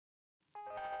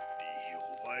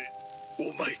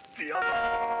And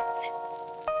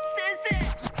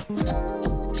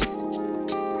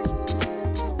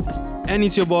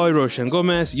it's your boy Roshan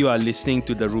Gomez. You are listening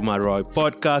to the Rumah Roy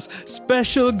podcast.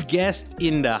 Special guest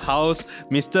in the house,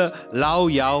 Mr.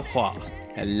 Yao-Hua.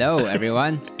 Hello,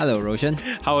 everyone. Hello, Roshan.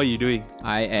 How are you doing?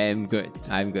 I am good.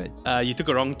 I'm good. You took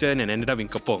a wrong turn and ended up in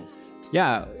Kapong.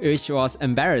 Yeah, which was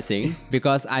embarrassing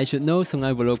because I should know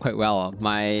Sungai Buloh quite well.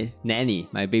 My nanny,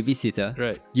 my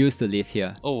babysitter, used to live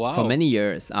here. Oh, wow. For many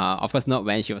years. Of course, not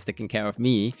when she was taking care of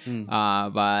me.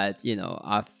 But, you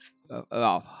know,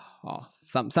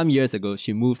 some years ago,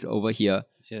 she moved over here.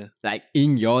 Yeah. Like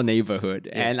in your neighborhood.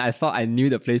 Yeah. And I thought I knew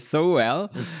the place so well.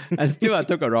 And still I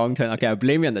took a wrong turn. Okay, I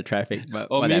blame you on the traffic,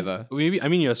 but whatever. Maybe I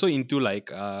mean, you're so into like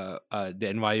the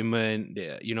environment,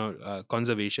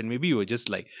 conservation. Maybe you were just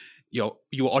like, you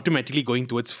were automatically going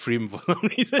towards Frim for some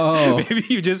reason. Oh. Maybe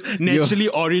you just naturally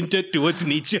oriented towards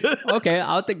nature. Okay,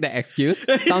 I'll take the excuse.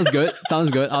 Sounds good.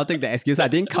 I'll take the excuse. I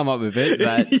didn't come up with it,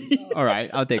 but all right,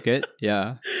 I'll take it.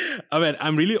 Yeah. I mean,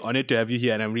 I'm really honored to have you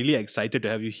here and I'm really excited to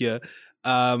have you here.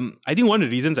 I think one of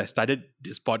the reasons I started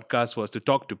this podcast was to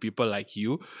talk to people like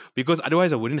you, because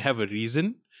otherwise I wouldn't have a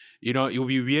reason. You know, it would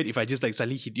be weird if I just like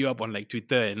suddenly hit you up on like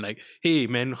Twitter and like, hey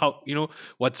man,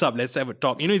 what's up? Let's have a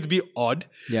talk. You know, it's a bit odd.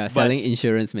 Yeah, selling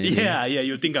insurance maybe. Yeah,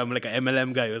 you think I'm like an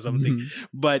MLM guy or something.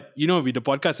 But, you know, with the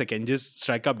podcast, I can just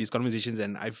strike up these conversations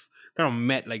and I've kind of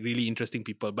met like really interesting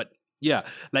people. But yeah,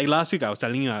 like last week I was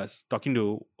telling you, I was talking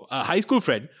to a high school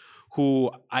friend who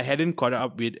I hadn't caught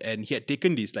up with, and he had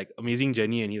taken this like amazing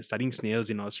journey and he was studying snails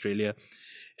in Australia.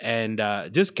 And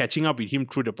just catching up with him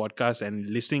through the podcast and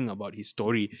listening about his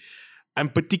story, I'm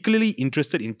particularly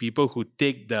interested in people who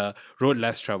take the road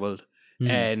less traveled.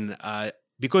 And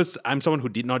because I'm someone who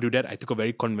did not do that, I took a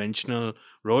very conventional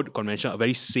road, a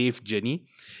very safe journey.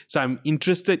 So I'm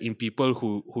interested in people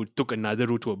who took another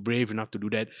route, who are brave enough to do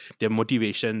that, their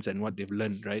motivations and what they've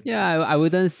learned, right? Yeah, I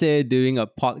wouldn't say doing a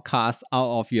podcast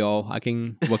out of your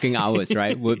working hours,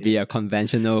 right, would be a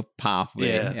conventional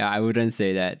pathway. Yeah, I wouldn't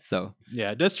say that. So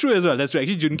yeah, that's true as well. That's true.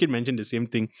 Actually, Junkit mentioned the same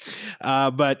thing.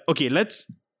 But okay, let's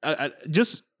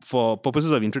just for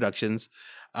purposes of introductions,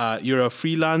 you're a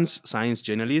freelance science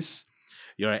journalist.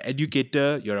 You're an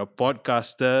educator, you're a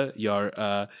podcaster, you're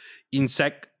an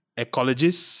insect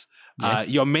ecologist. Yes.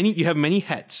 You have many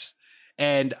hats.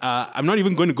 And I'm not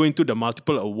even going to go into the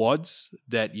multiple awards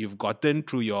that you've gotten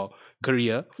through your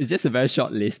career. It's just a very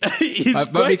short list.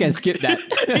 But we can skip that.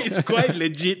 It's quite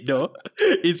legit though.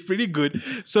 It's pretty good.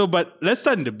 So, but let's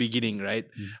start in the beginning, right?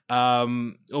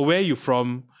 Where are you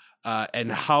from?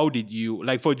 And how did you,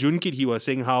 like for Junkit, he was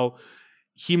saying how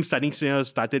him studying snails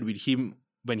started with him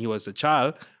when he was a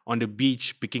child on the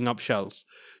beach picking up shells.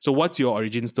 So what's your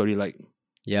origin story like?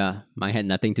 Yeah, mine had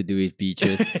nothing to do with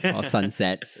beaches or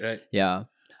sunsets. Right. Yeah.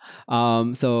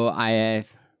 So I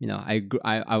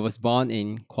was born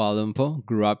in Kuala Lumpur,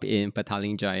 grew up in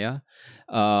Petaling Jaya.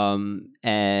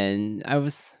 And I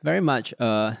was very much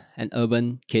an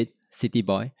urban kid, city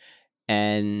boy.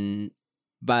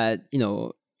 But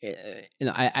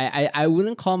I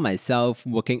wouldn't call myself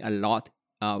working a lot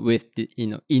with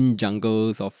in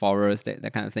jungles or forests,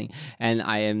 that kind of thing. And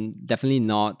I am definitely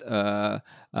not a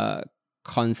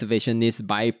conservationist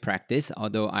by practice,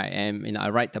 although I am,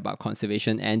 I write about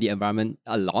conservation and the environment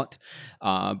a lot,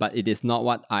 but it is not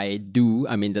what I do.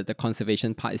 I mean, the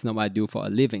conservation part is not what I do for a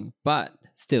living. But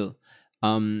still,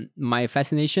 my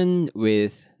fascination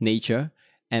with nature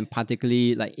and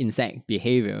particularly like insect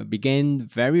behavior began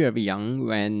very, very young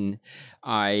when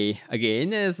I,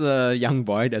 again, as a young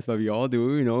boy, that's what we all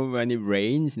do, when it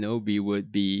rains, we would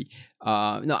be,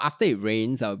 after it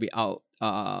rains, I'll be out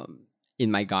in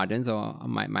my gardens, or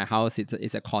my house,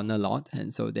 it's a corner lot.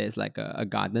 And so there's like a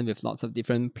garden with lots of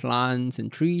different plants and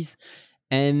trees.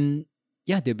 And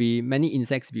yeah, there'll be many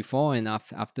insects before and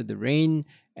after the rain.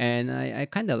 And I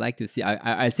kind of like to see,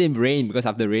 I say rain because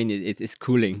after rain it's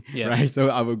cooling, right? So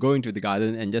I will go into the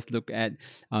garden and just look at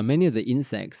many of the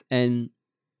insects. And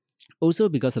also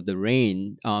because of the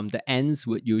rain, the ants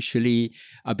would usually,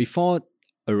 before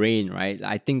a rain, right?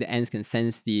 I think the ants can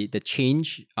sense the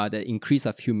change, the increase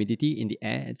of humidity in the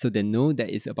air. So they know that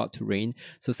it's about to rain.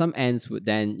 So some ants would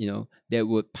then, they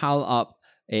would pile up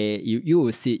you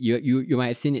will see, you might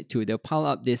have seen it too. They'll pile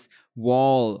up this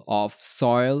wall of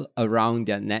soil around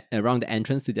their around the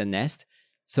entrance to their nest.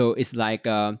 So it's like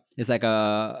a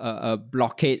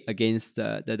blockade against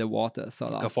the water,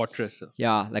 sort of. Like a fortress.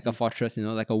 Yeah, like a fortress,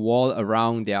 like a wall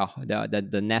around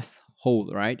the nest hole,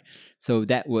 right? So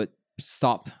that would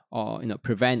stop or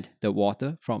prevent the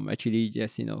water from actually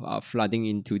just flooding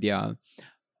into their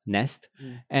nest.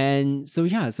 And so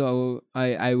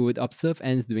I would observe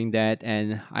ants doing that,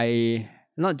 and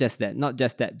not just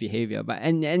that behavior, but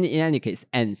in any case,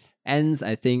 ants. Ants,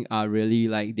 I think, are really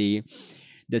like the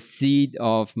seed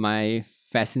of my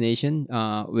fascination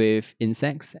with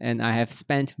insects, and I have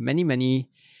spent many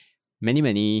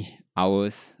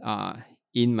hours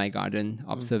in my garden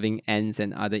observing ants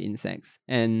and other insects.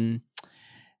 And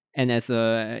as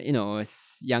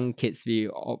as young kids, we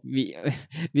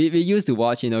used to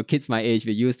watch, kids my age,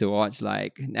 we used to watch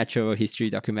like natural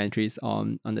history documentaries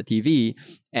on the TV,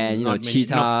 and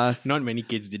cheetahs. Not many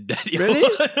kids did that. Really?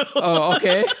 Oh,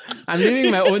 okay. I'm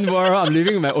living my own world.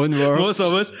 Most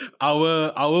of us,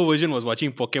 our version was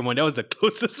watching Pokemon. That was the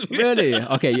closest. Really?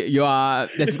 Okay, you are.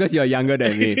 That's because you're younger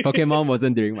than me. Pokemon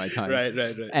wasn't during my time. Right.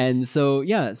 And so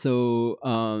we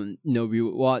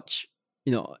would watch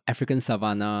African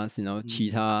savannas,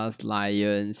 cheetahs,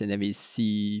 lions, and then we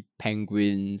see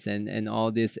penguins and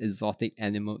all these exotic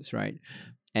animals, right?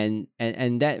 And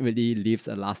that really leaves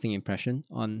a lasting impression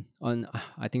on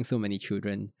I think so many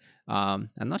children. I'm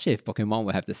not sure if Pokemon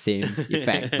will have the same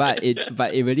effect, but it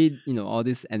really, all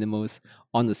these animals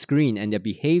on the screen and their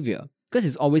behavior, because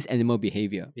it's always animal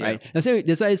behavior, right?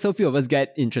 That's why so few of us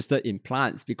get interested in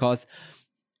plants, because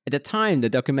at the time, the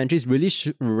documentaries really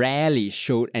rarely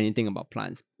showed anything about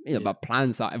plants. But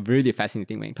plants are really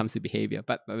fascinating when it comes to behavior.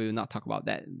 But we will not talk about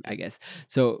that, I guess.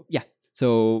 So yeah,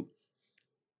 so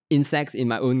insects in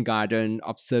my own garden,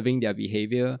 observing their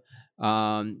behavior,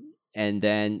 and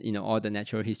then all the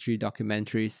natural history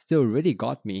documentaries still really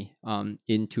got me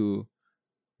into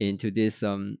this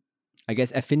I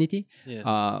guess affinity,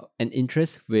 and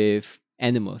interest with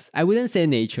animals. I wouldn't say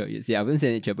nature,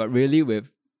 but really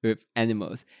with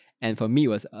animals. And for me, it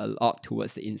was a lot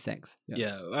towards the insects.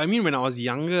 Yeah. I mean, when I was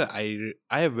younger, I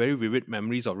have very vivid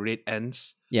memories of red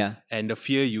ants. Yeah. And the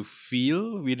fear you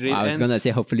feel with red ants. I was going to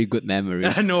say hopefully good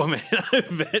memories. No, man.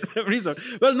 Bad memories.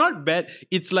 Well, not bad.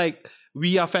 It's like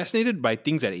we are fascinated by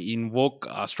things that invoke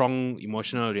strong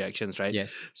emotional reactions, right?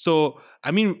 Yes. So,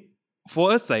 I mean,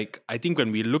 for us, like, I think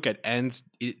when we look at ants,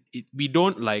 we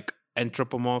don't like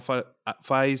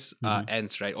anthropomorphize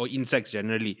ants, right? Or insects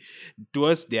generally. To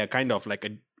us, they are kind of like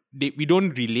we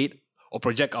don't relate or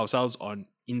project ourselves on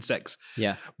insects.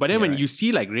 Yeah. But then when you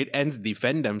see like red ants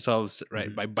defend themselves,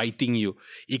 right, by biting you,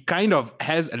 it kind of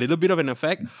has a little bit of an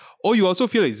effect. Or you also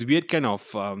feel it's weird kind of,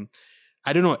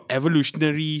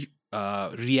 evolutionary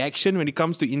reaction when it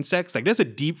comes to insects. Like there's a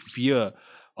deep fear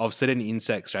of certain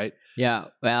insects, right? Yeah.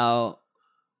 Well,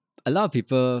 a lot of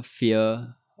people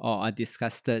fear or are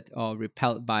disgusted or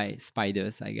repelled by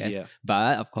spiders, I guess. Yeah.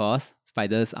 But of course,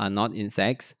 spiders are not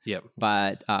insects. Yep.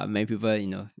 But many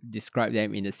people, describe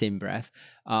them in the same breath.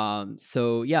 You're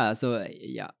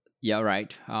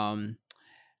right.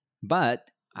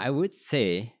 But I would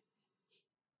say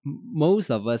most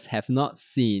of us have not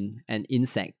seen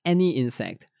any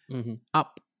insect,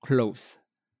 up close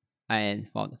and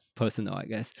personal, I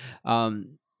guess.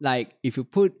 Like if you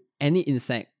put any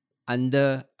insect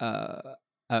under a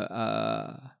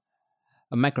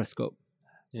microscope,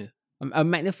 a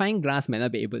magnifying glass may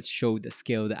not be able to show the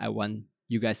scale that I want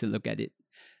you guys to look at it.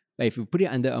 But if you put it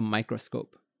under a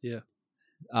microscope,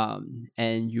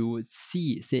 and you would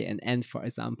see, say, an ant, for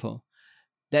example,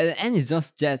 that the ant is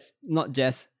not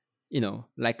just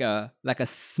like a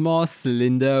small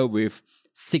cylinder with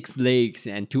 6 legs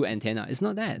and 2 antennae. It's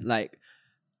not that. Like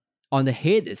on the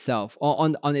head itself, or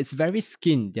on its very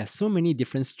skin, there are so many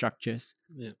different structures.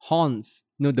 Horns,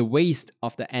 the waist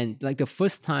of the ant. Like the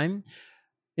first time,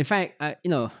 in fact,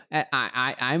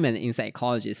 I'm an insect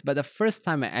ecologist, but the first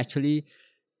time I actually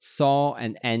saw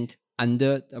an ant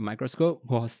under a microscope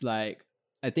was like,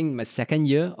 I think my second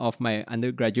year of my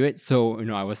undergraduate. So,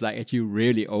 I was like actually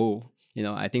really old.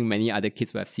 I think many other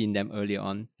kids would have seen them earlier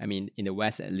on. I mean, in the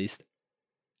West at least.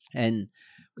 And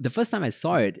the first time I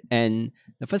saw it,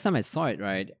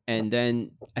 right, and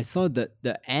then I saw the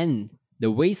ant,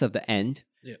 the waist of the ant,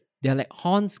 there are like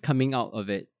horns coming out of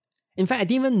it. In fact, I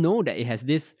didn't even know that it has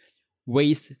this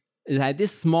waist. It had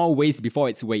this small waist before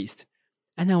its waist.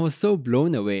 And I was so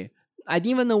blown away. I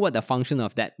didn't even know what the function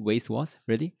of that waist was,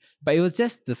 really. But it was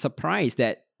just the surprise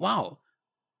that, wow,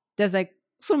 there's like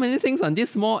so many things on this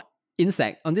small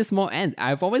insect, on this small ant.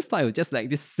 I've always thought it was just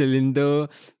like this cylinder.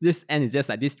 This ant is just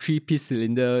like this 3-piece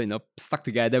cylinder, stuck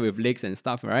together with legs and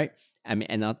stuff, right? I mean,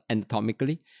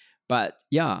 anatomically. But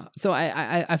yeah, so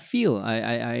I feel,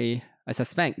 I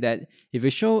suspect that if you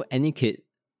show any kid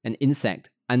an insect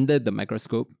under the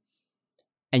microscope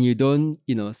and you don't,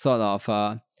 sort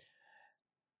of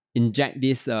inject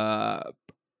this air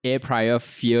prior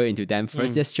fear into them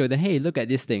first, just show them, hey, look at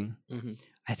this thing.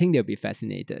 I think they'll be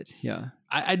fascinated. Yeah.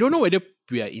 I don't know whether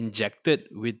we are injected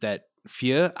with that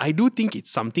fear. I do think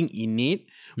it's something innate,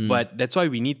 but that's why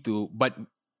we need to. But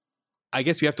I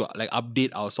guess we have to like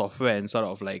update our software and sort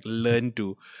of like learn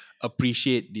to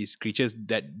appreciate these creatures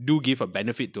that do give a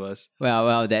benefit to us.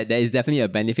 Well, there is definitely a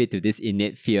benefit to this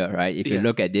innate fear, right? If you Yeah.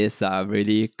 look at this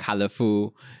really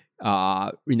colorful,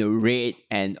 red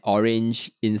and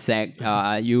orange insect,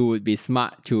 you would be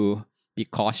smart to be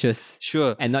cautious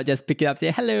Sure. and not just pick it up,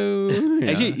 say hello.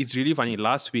 Actually, it's really funny.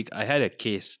 Last week, I had a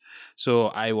case. So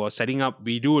I was setting up,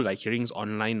 we do like hearings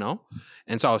online now.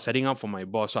 And so I was setting up for my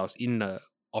boss. So I was in the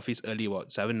office early,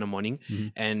 about 7 in the morning,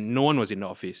 and no one was in the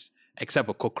office except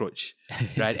a cockroach,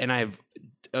 right? And I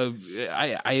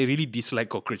really dislike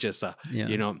cockroaches,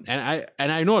 you know, and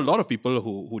I know a lot of people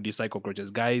who dislike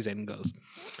cockroaches, guys and girls.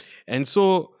 And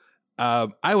so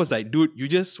I was like, dude, you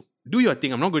just do your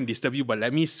thing. I'm not going to disturb you, but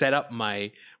let me set up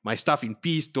my stuff in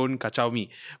peace. Don't kachau me.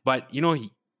 But you know,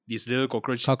 these little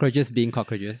cockroaches being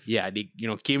cockroaches. Yeah, they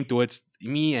came towards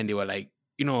me and they were like,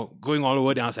 going all over.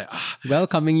 And I was like,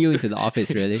 welcoming you into the office,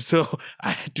 really. So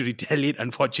I had to retaliate,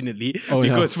 unfortunately,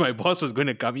 because my boss was going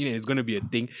to come in and it's going to be a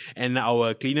thing. And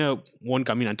our cleaner won't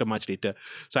come in until much later.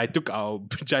 So I took our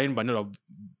giant bundle of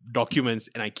documents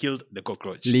and I killed the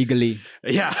cockroach. Legally.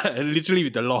 Yeah, literally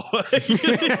with the law.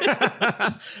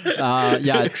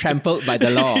 Trampled by the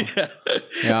law.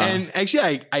 Yeah. And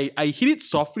actually, I hit it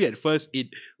softly at first.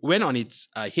 It went on its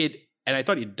head. And I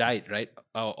thought it died, right?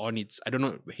 On its, I don't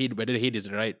know whether the head is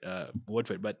the right word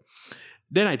for it, but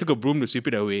then I took a broom to sweep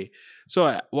it away.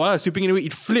 So while I was sweeping it away,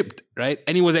 it flipped, right?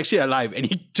 And it was actually alive and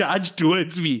it charged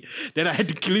towards me. Then I had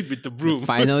to kill it with the broom. The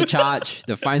final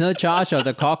charge of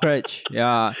the cockroach.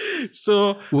 Yeah.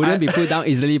 So wouldn't be put down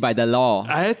easily by the law.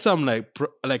 I had some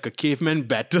like a caveman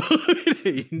battle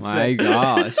inside. My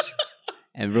gosh.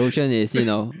 And Roshan is,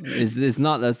 is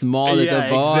not a small little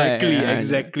boy.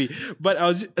 Exactly. But I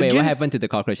was Wait, what happened to the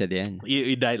cockroach at the end?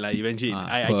 It died eventually.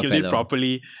 I killed it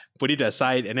properly, put it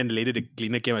aside, and then later the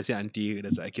cleaner came and said, "Auntie,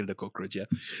 I killed the cockroach." Yeah.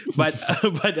 But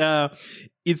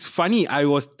it's funny.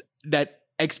 That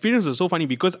experience was so funny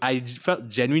because I felt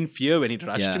genuine fear when it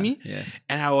rushed to me. Yes.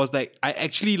 And I was like, I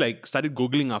actually started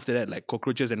Googling after that, like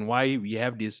cockroaches and why we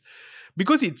have this,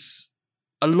 because it's,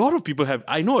 a lot of people have,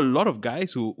 I know a lot of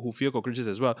guys who fear cockroaches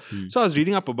as well. So I was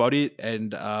reading up about it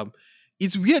and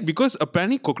it's weird because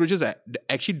apparently cockroaches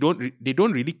actually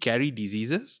don't really carry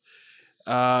diseases.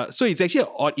 So it's actually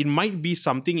odd. It might be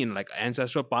something in like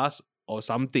ancestral past or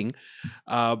something.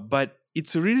 But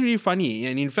it's really, really funny.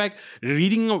 And in fact,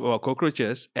 reading about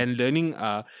cockroaches and learning,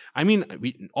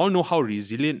 we all know how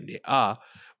resilient they are,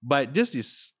 but just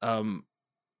this,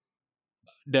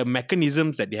 the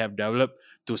mechanisms that they have developed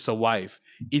to survive.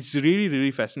 It's really,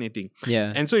 really fascinating.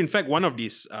 Yeah. And so, in fact, one of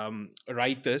these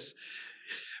writers,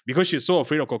 because she's so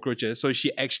afraid of cockroaches, so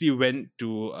she actually went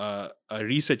to a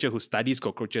researcher who studies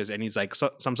cockroaches, and it's like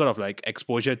some sort of like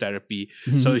exposure therapy.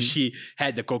 So she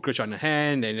had the cockroach on her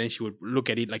hand, and then she would look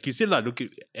at it, like you said, look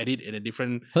at it in a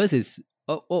different. Hers is.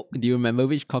 Oh, do you remember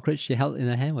which cockroach she held in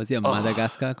her hand? Was it a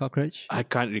Madagascar cockroach? I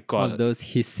can't recall. One of those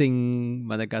hissing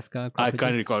Madagascar cockroaches? I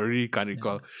can't recall. Really can't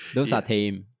recall. Those are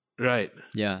tame. Right.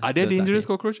 Yeah. Are there dangerous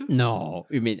cockroaches? No.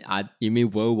 You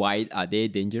mean worldwide? Are they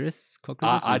dangerous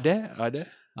cockroaches? Are there?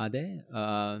 Are there?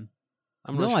 I'm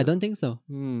not no, sure. I don't think so.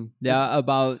 There are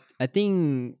about, I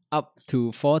think, up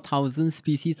to 4,000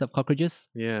 species of cockroaches.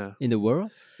 In the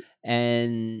world,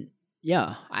 and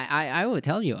yeah, I will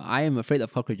tell you, I am afraid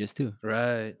of cockroaches too.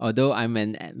 Right. Although I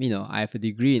have a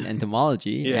degree in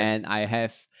entomology, and I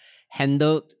have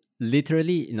handled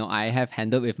literally, I have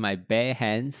handled with my bare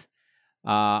hands.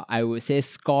 I would say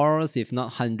scores, if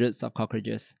not hundreds, of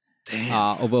cockroaches.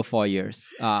 Over 4 years.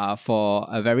 For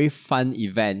a very fun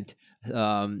event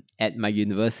at my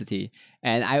university,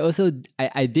 and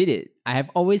I did it. I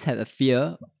have always had a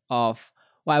fear of.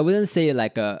 Well, I wouldn't say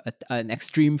like an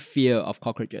extreme fear of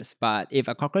cockroaches, but if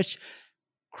a cockroach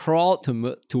crawled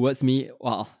towards me,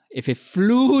 well, if it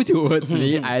flew towards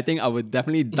me, I think I would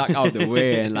definitely duck out the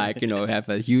way and have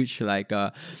a huge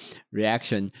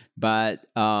reaction. But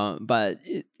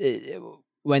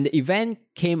when the event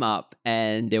came up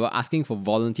and they were asking for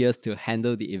volunteers to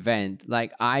handle the event,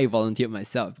 I volunteered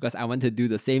myself because I wanted to do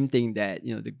the same thing that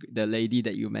the lady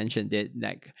that you mentioned did,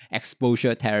 like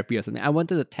exposure therapy or something. I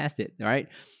wanted to test it, right?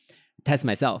 Test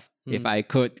myself if I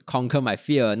could conquer my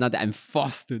fear, not that I'm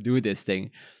forced to do this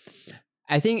thing.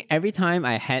 I think every time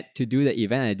I had to do the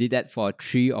event, I did that for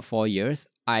 3 or 4 years.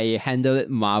 I handled it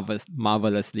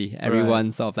marvelously.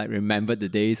 Everyone sort of remembered the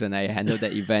days when I handled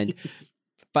that event.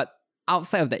 But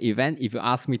outside of the event, if you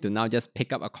ask me to now just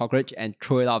pick up a cockroach and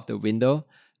throw it out the window,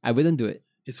 I wouldn't do it.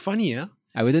 It's funny, yeah?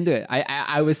 I wouldn't do it.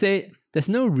 I would say there's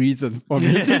no reason for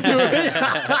me to do it.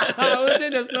 I would say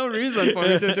there's no reason for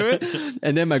me to do it.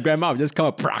 And then my grandma would just come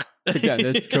up,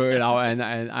 just throw it out. And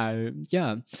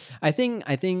I think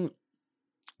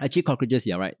actually cockroaches,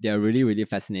 yeah, right. They are really, really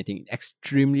fascinating,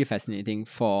 extremely fascinating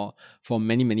for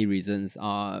many, many reasons.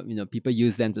 People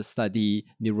use them to study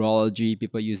neurology.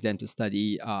 People use them to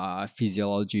study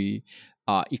physiology,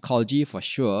 ecology for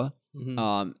sure.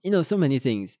 So many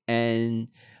things. And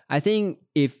I think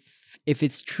if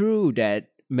it's true that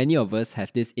many of us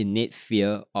have this innate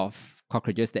fear of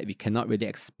cockroaches that we cannot really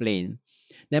explain,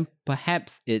 then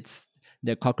perhaps it's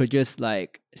the cockroaches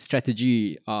like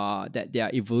strategy, that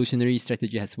their evolutionary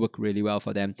strategy has worked really well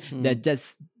for them. That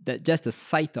just the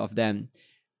sight of them,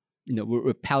 would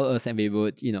repel us, and we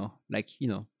would,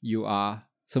 you are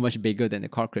so much bigger than the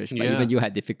cockroach, but even you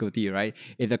had difficulty, right?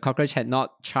 If the cockroach had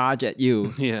not charged at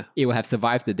you, it would have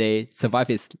survived the day,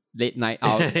 survived its late night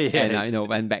out, and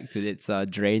went back to its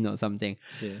drain or something.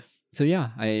 So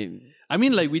I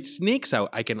mean, like with snakes,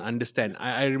 I can understand.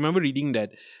 I remember reading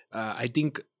that I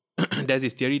think there's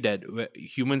this theory that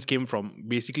humans came from,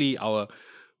 basically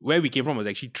where we came from was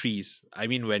actually trees. I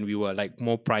mean, when we were like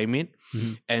more primate.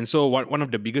 And so one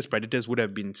of the biggest predators would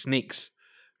have been snakes,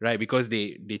 right? Because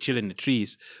they chill in the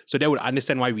trees. So they would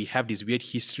understand why we have this weird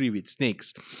history with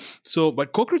snakes. So,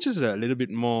 but cockroaches are a little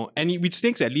bit more, and with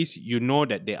snakes, at least you know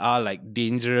that they are like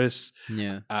dangerous.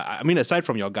 I mean, aside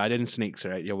from your garden snakes,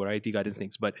 right? Your variety garden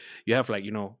snakes, but you have like,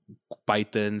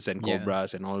 pythons and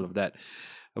cobras and all of that.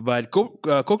 But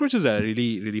cockroaches are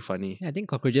really, really funny. I think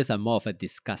cockroaches are more of a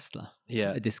disgust.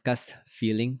 A disgust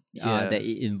feeling that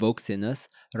it invokes in us,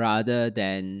 rather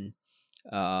than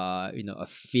a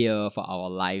fear for our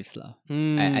lives.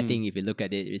 I think if you look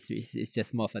at it, it's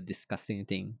just more of a disgusting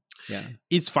thing.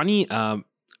 It's funny.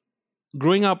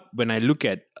 Growing up, when I look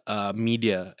at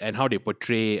media and how they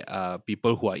portray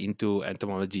people who are into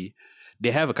entomology,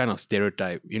 they have a kind of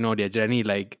stereotype. They're generally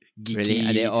like geeky. Really?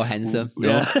 Are they all handsome?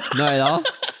 No, not at all.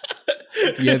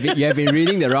 You have been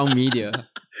reading the wrong media.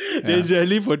 They're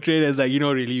generally portrayed as like,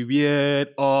 really weird,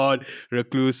 odd,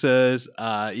 recluses,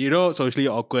 socially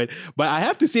awkward. But I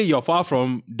have to say, you're far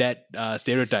from that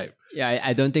stereotype. Yeah,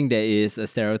 I don't think there is a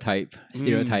stereotype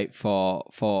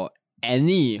for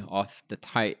any of the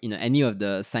type, any of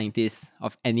the scientists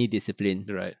of any discipline.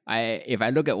 Right. If I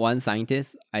look at one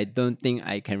scientist, I don't think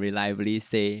I can reliably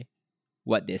say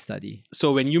what they study.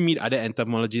 So when you meet other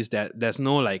entomologists, there's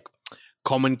no like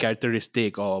common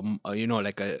characteristic or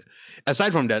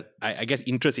aside from that, I guess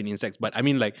interest in insects, but I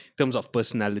mean like in terms of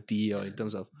personality or in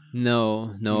terms of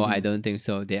no, I don't think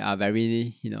so. They are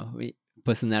very,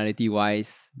 personality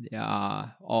wise, they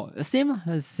are all same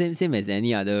as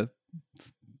any other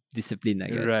discipline, I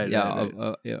guess. Right.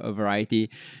 A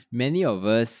variety. Many of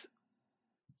us,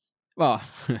 well,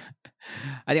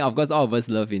 I think of course all of us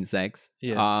love insects.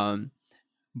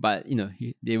 But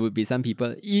there would be some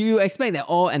people, you expect that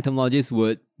all entomologists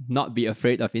would not be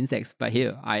afraid of insects, but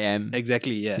here I am.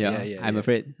 Exactly. I'm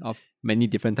afraid of many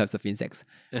different types of insects.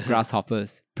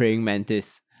 Grasshoppers, praying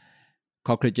mantis,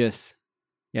 cockroaches.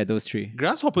 Yeah, those three.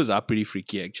 Grasshoppers are pretty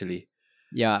freaky, actually.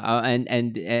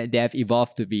 And they have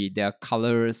evolved to be their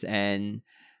colors, and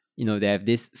they have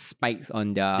these spikes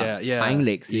on their hind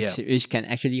legs, which can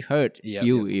actually hurt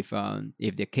you if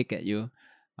they kick at you.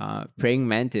 Praying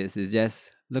mantis is just,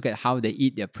 look at how they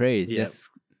eat their prey. It's just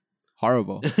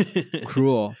horrible,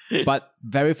 cruel, but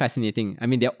very fascinating. I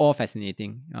mean, they're all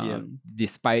fascinating,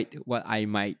 despite what I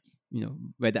might,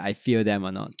 whether I fear them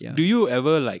or not. Do you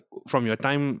ever, like, from your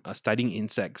time studying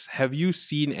insects, have you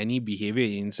seen any behavior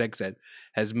in insects that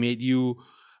has made you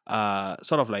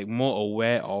sort of like more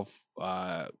aware of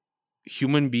the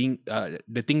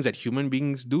things that human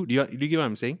beings do? Do you get what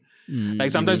I'm saying?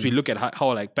 Like sometimes we look at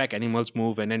how like pack animals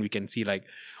move, and then we can see like,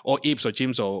 or apes or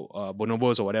chimps or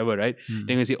bonobos or whatever, right?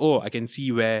 Then we say, I can see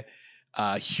where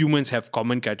humans have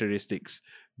common characteristics.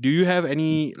 Do you have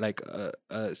any like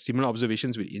similar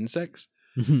observations with insects?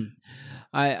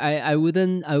 I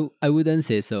wouldn't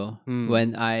say so.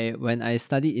 When I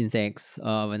study insects,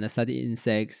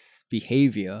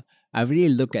 behavior, I really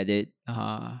look at it.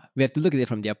 We have to look at it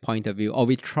from their point of view, or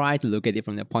we try to look at it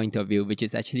from their point of view, which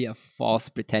is actually a false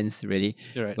pretense, really.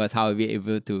 Right. Because how are we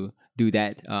able to do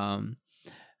that? No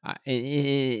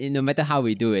matter how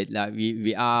we do it, like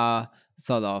we are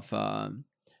sort of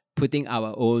putting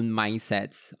our own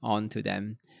mindsets onto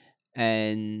them.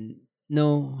 And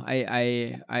no,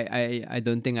 I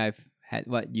don't think I've had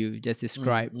what you just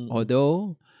described.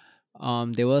 Although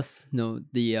there was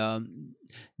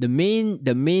the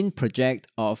main project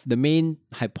of the main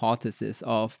hypothesis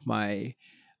of my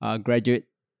graduate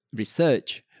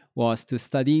research was to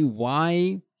study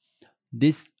why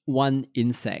this one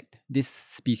insect, this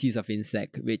species of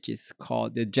insect, which is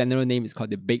called, the general name is called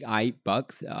the big-eyed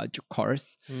bugs,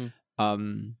 course.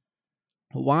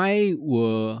 Why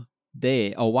were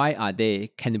they, or why are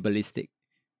they cannibalistic?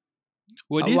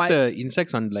 Were these the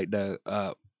insects on like the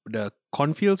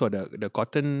cornfields or the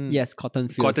cotton? Yes, cotton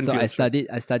fields. Cotton so fields,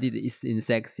 I studied these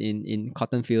insects in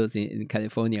cotton fields in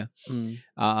California.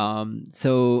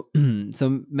 So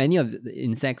so many of the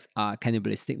insects are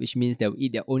cannibalistic, which means they'll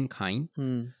eat their own kind.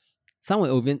 Some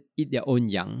will even eat their own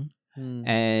young.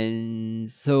 And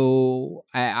so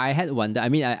I had wonder. I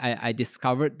mean, I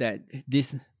discovered that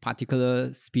this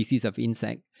particular species of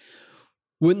insect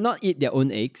would not eat their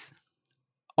own eggs,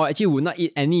 or actually would not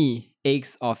eat any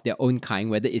eggs of their own kind,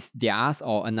 whether it's theirs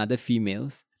or another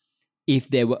female's, if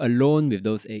they were alone with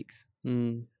those eggs.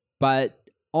 But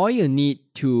all you need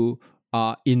to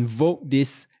invoke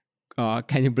this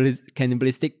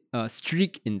cannibalistic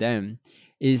streak in them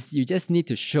is you just need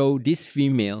to show this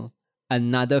female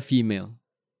another female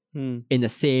in the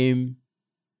same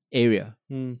area.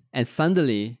 And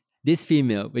suddenly, this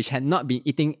female, which had not been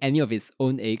eating any of its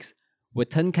own eggs, would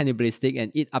turn cannibalistic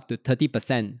and eat up to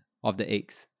 30% of the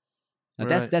eggs. Now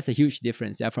that's a huge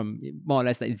difference, from more or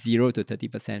less like 0 to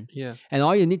 30%. Yeah. And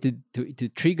all you need to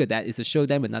trigger that is to show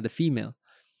them another female.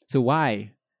 So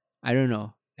why? I don't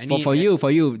know. For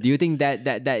you, do you think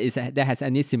that has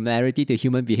any similarity to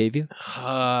human behavior?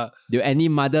 Do any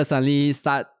mother suddenly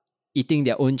start eating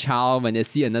their own child when they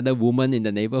see another woman in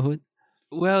the neighborhood?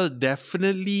 Well,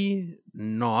 definitely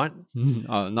not.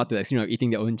 Not to the extreme of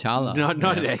eating their own child. Not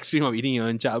the extreme of eating your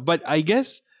own child. But I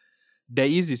guess there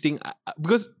is this thing,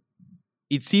 because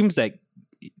it seems like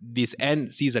this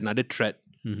ant sees another threat.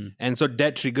 And so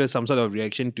that triggers some sort of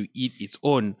reaction to eat its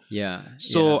own. Yeah.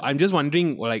 So I'm just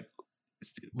wondering, like,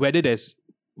 whether there's,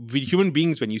 with human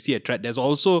beings, when you see a threat, there's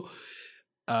also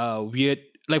weird,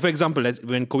 like for example,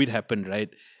 when COVID happened, right?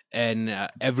 And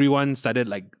everyone started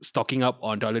like stocking up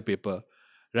on toilet paper,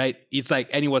 right? It's like,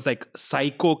 and it was like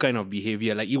psycho kind of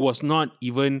behavior. Like it was not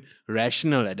even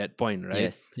rational at that point, right?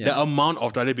 Yes. Yeah. The amount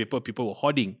of toilet paper people were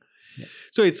hoarding. Yeah.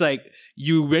 So it's like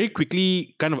you very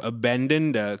quickly kind of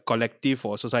abandon the collective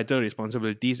or societal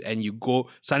responsibilities and you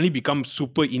suddenly become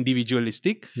super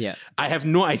individualistic. Yeah. I have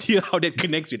no idea how that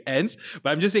connects with ants,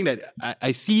 but I'm just saying that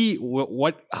I see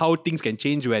how things can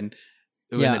change when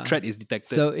a threat is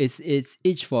detected. So it's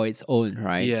each for its own,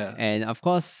 right? Yeah. And of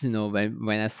course,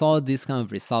 when I saw these kind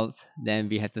of results, then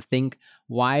we have to think,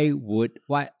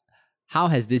 how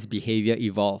has this behavior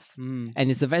evolved? And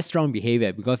it's a very strong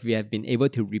behavior because we have been able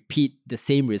to repeat the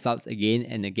same results again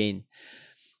and again.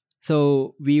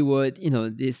 So we would,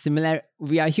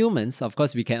 we are humans. Of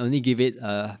course, we can only give it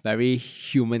a very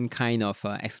human kind of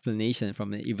explanation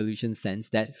from an evolution sense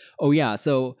that,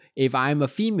 so if I'm a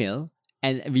female,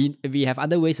 and we have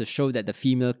other ways to show that the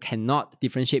female cannot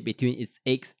differentiate between its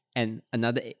eggs and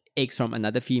another eggs from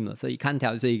another female. So you can't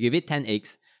tell. So you give it 10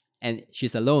 eggs and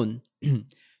she's alone,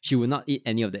 she will not eat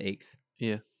any of the eggs.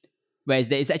 Yeah. Whereas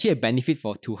there is actually a benefit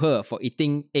to her for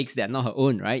eating eggs that are not her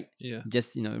own, right? Yeah.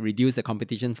 Just, reduce the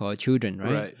competition for her children,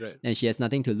 right? Right. And she has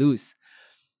nothing to lose.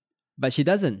 But she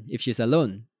doesn't if she's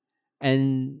alone.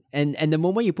 And the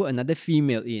moment you put another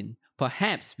female in,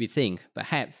 perhaps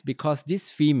because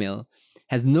this female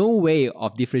has no way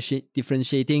of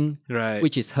differentiating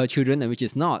which is her children and which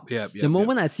is not. The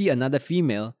moment I see another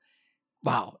female,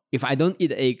 wow, if I don't eat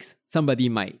the eggs, somebody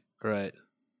might. Right.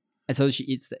 And so she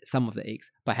eats some of the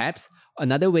eggs. Perhaps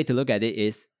another way to look at it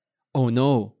is, oh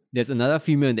no, there's another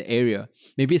female in the area.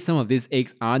 Maybe some of these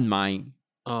eggs aren't mine.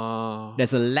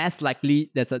 There's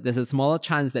a smaller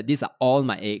chance that these are all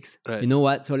my eggs. Right. You know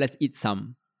what? So let's eat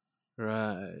some.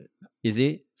 Right. You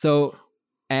see? So,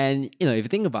 and if you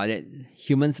think about it,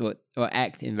 humans will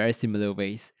act in very similar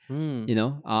ways.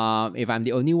 If I'm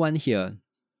the only one here,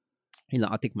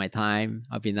 I'll take my time,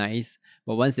 I'll be nice.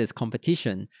 But once there's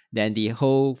competition, then the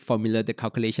whole formula, the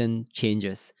calculation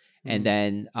changes. And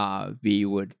then we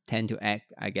would tend to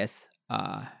act, I guess,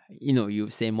 you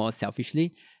say more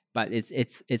selfishly, but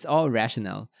it's all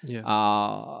rational.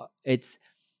 Yeah.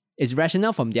 It's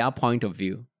rational from their point of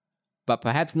view, but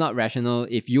perhaps not rational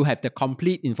if you have the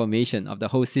complete information of the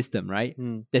whole system, right?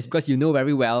 That's because you know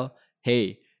very well,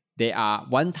 hey, there are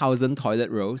 1,000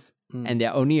 toilet rolls and there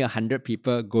are only 100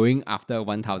 people going after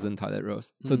 1,000 toilet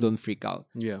rolls. So don't freak out.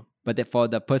 Yeah. But for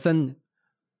the person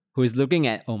who is looking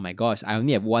at, oh my gosh, I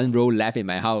only have one roll left in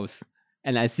my house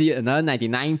and I see another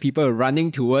 99 people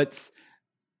running towards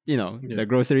the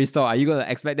grocery store, are you going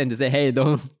to expect them to say, hey,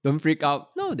 don't freak out?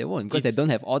 No, they won't, because they don't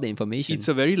have all the information. It's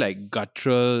a very like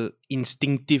guttural,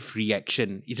 instinctive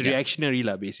reaction. It's reactionary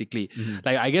lah, basically.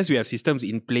 Like I guess we have systems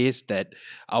in place that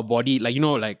our body, like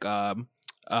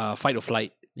fight or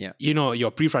flight. Yeah.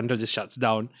 Your prefrontal just shuts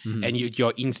down and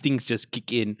your instincts just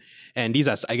kick in. And these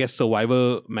are, I guess,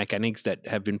 survival mechanics that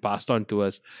have been passed on to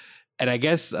us. And I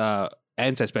guess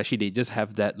ants especially, they just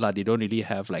have that. They don't really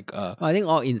have like... I think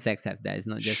all insects have that. It's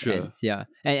not just ants. Yeah.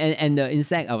 And the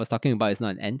insect I was talking about is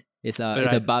not an ant. It's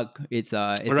a bug. It's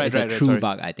a true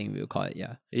bug, I think we'll call it.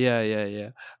 Yeah.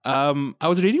 Yeah. I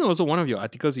was reading also one of your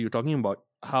articles, you were talking about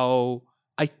how,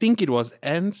 I think it was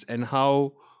ants and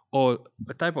how... or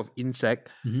a type of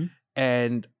insect,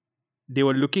 and they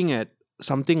were looking at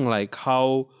something like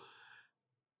how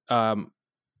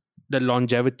the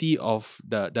longevity of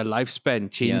the lifespan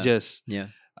changes.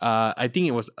 Yeah. I think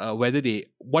it was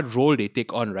what role they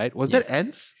take on, right? Was that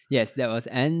ants? Yes, that was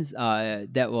ants.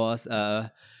 That was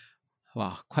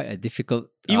quite a difficult.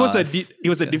 It was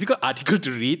a difficult article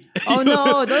to read. Oh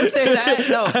no! Don't say that.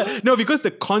 No. No, because the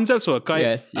concepts were quite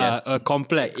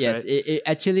complex. Yes, right? it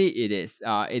actually it is.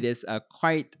 It is a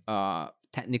quite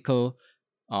technical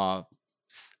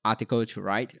article to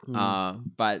write.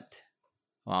 But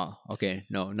wow, okay.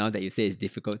 No, now that you say it's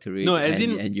difficult to read,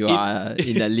 and you are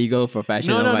in the legal profession.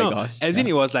 No. My gosh. As in,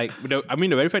 it was like, the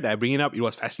very fact that I bring it up, it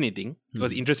was fascinating. It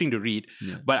was interesting to read.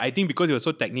 Yeah. But I think because it was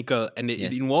so technical and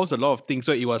it involves a lot of things,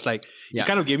 so it was like, it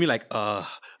kind of gave me like a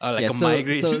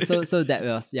migraine. So that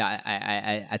was,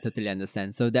 I totally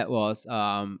understand. So that was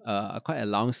quite a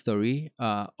long story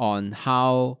on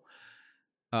how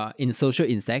in social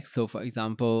insects, so for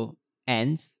example,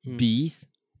 ants, bees,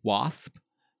 wasps,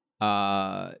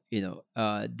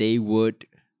 they would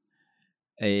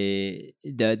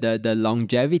the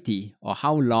longevity or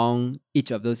how long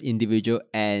each of those individual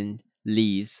ant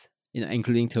lives,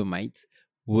 including termites,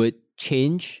 would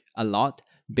change a lot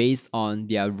based on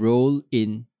their role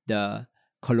in the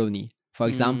colony. For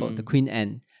example, the queen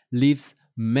ant lives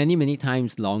many, many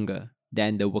times longer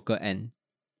than the worker ant.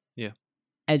 Yeah.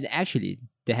 And actually,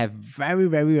 they have very,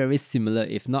 very, very similar,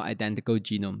 if not identical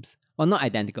genomes. Well, not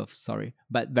identical, sorry,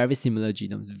 but very similar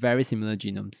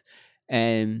genomes.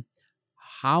 And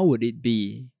how would it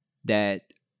be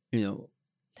that,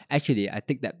 actually, I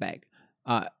take that back.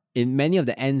 In many of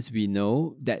the ants we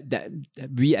know, that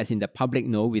we as in the public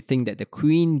know, we think that the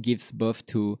queen gives birth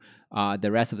to the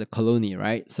rest of the colony,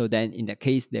 right? So then in that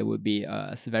case, there would be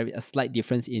a slight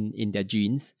difference in their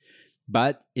genes.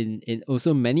 But in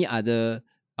also many other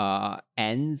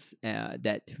ants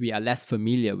that we are less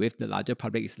familiar with, the larger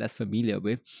public is less familiar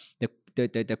with,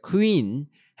 the queen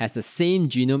has the same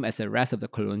genome as the rest of the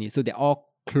colony. So they're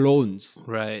all clones.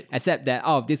 Right. Except that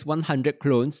out of these 100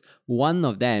 clones, one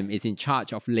of them is in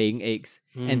charge of laying eggs.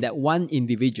 And that one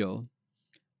individual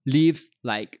lives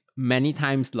like many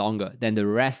times longer than the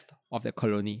rest of the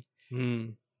colony.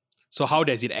 So how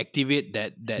does it activate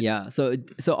that? Yeah, so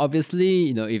obviously,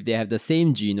 if they have the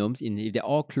same genomes, if they're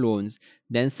all clones,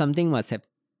 then something must have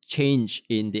changed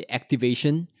in the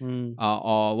activation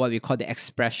or what we call the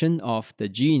expression of the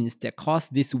genes that cause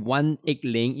this one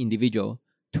egg-laying individual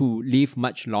to live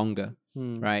much longer,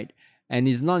 right? And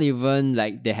it's not even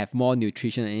like they have more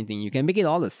nutrition or anything. You can make it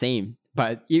all the same,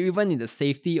 but even in the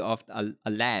safety of a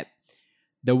lab,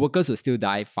 the workers will still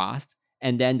die fast.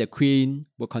 And then the queen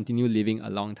will continue living a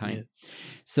long time. Yeah.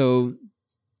 So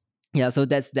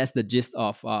that's the gist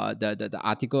of the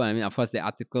article. I mean, of course, the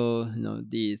article,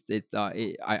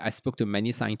 I spoke to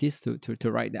many scientists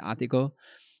to write the article,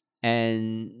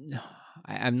 and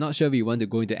I'm not sure we want to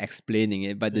go into explaining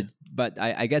it, but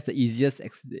I guess the easiest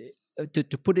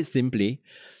to put it simply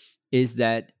is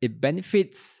that it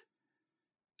benefits.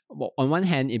 Well, on one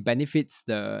hand, it benefits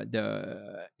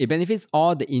it benefits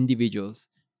all the individuals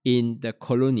in the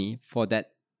colony for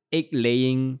that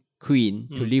egg-laying queen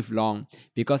to live long,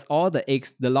 because all the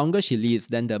eggs, the longer she lives,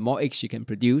 then the more eggs she can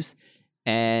produce,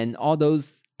 and all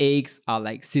those eggs are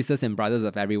like sisters and brothers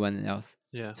of everyone else.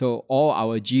 Yeah. So all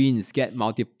our genes get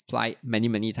multiplied many,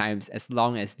 many times as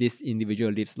long as this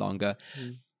individual lives longer.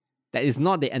 That is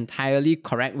not the entirely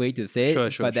correct way to say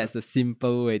it, but that's the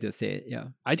simple way to say it. Yeah,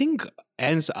 I think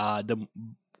ants are the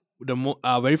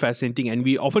very fascinating, and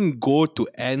we often go to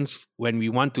ants when we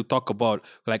want to talk about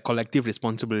like collective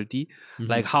responsibility,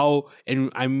 like how,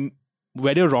 and I'm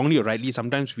whether wrongly or rightly,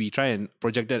 sometimes we try and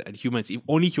project that at humans. If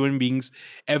only human beings,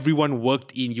 everyone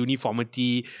worked in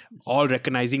uniformity, all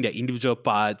recognizing their individual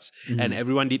parts, and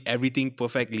everyone did everything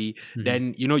perfectly,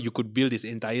 then you could build this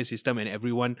entire system and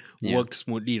everyone worked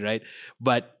smoothly, right?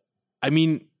 But I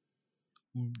mean,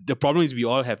 the problem is we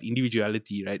all have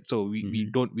individuality, right? So we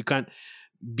can't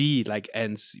be like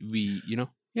ants.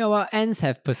 Yeah, well, ants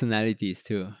have personalities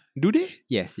too. Do they?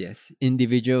 Yes.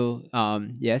 Individual,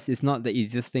 yes, it's not the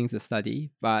easiest thing to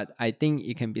study, but I think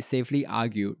it can be safely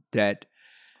argued that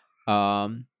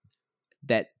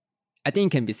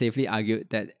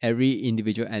every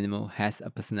individual animal has a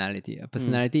personality. A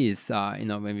personality is,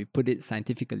 when we put it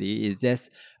scientifically, is just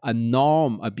a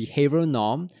norm, a behavioral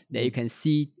norm that you can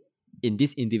see in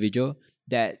this individual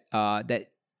that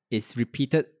is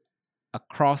repeated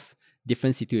across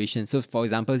different situations. So, for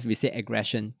example, if we say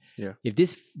aggression, if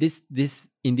this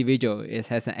individual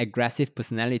has an aggressive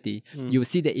personality, you will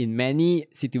see that in many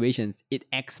situations it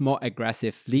acts more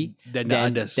aggressively than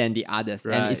the others,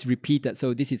 Right. and it's repeated.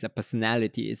 So this is a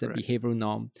personality, it's a behavioral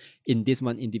norm in this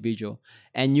one individual,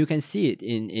 and you can see it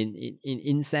in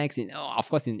insects, of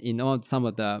course in all some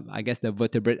of the, I guess, the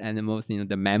vertebrate animals,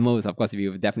 the mammals. Of course, we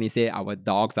would definitely say our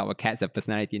dogs, our cats have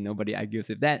personality. Nobody argues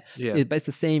with that. But it's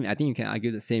the same. I think you can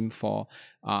argue the same for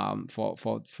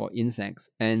insects.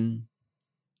 And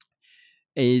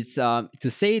it's to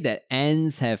say that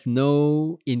ants have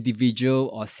no individual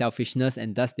or selfishness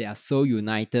and thus they are so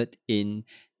united in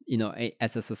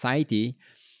as a society,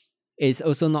 it's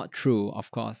also not true, of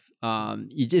course.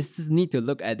 You just need to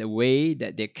look at the way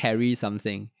that they carry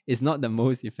something. It's not the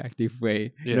most effective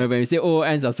way. When we say,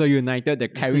 ants are so united, they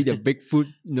carry the big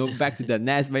food, back to the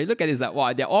nest. But you look at it, it's like,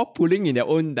 wow, they're all pulling in their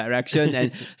own direction,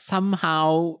 and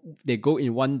somehow they go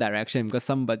in one direction because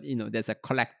somebody, there's a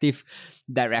collective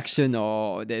direction,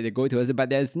 or they go towards it. But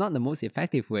that's not the most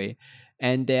effective way.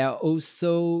 And they are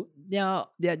also they are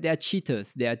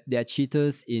cheaters. They are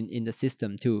cheaters in the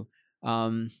system too.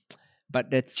 But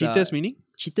that's cheaters meaning?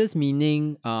 Cheaters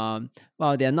meaning,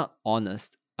 well, they're not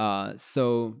honest.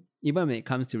 So even when it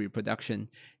comes to reproduction,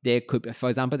 there could, for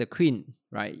example, the queen,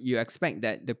 right? You expect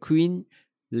that the queen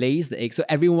lays the egg. So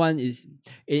everyone is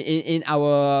in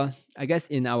our, I guess,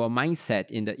 in our mindset,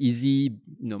 in the easy,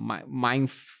 mind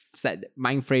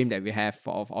frame that we have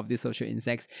of these social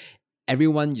insects,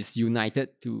 everyone is united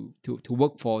to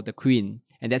work for the queen,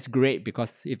 and that's great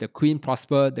because if the queen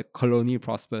prospers, the colony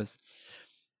prospers.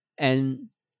 And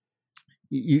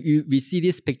we see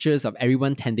these pictures of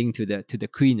everyone tending to the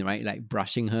queen, right? Like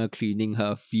brushing her, cleaning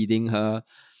her, feeding her.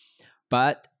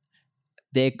 But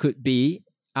there could be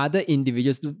other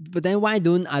individuals. But then why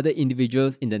don't other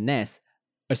individuals in the nest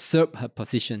usurp her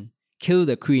position, kill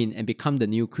the queen, and become the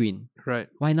new queen? Right.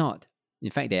 Why not?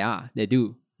 In fact, they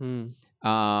do.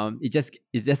 It's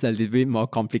just a little bit more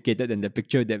complicated than the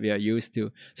picture that we are used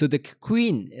to. So the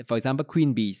queen, for example,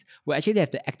 queen bees, will actually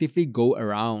have to actively go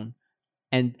around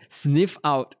and sniff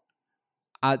out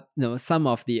some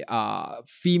of the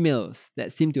females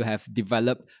that seem to have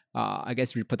developed I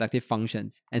guess reproductive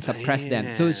functions and suppress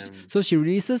them. So she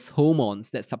releases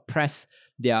hormones that suppress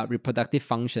their reproductive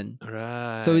function.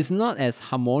 Right. So it's not as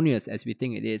harmonious as we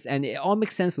think it is. And it all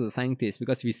makes sense to the scientists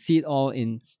because we see it all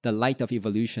in the light of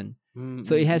evolution.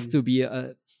 So it has to be we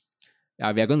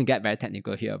are going to get very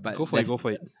technical here, but go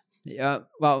for it. Yeah,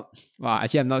 well,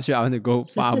 actually, I'm not sure I want to go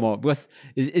far more because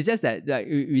it's just that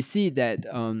we see that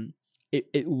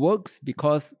it works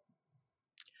because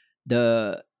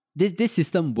this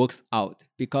system works out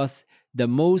because the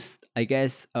most, I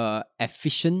guess,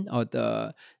 efficient or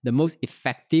the most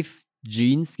effective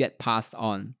genes get passed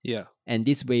on. Yeah, and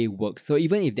this way works. So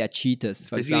even if they're cheaters,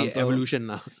 for basically example, evolution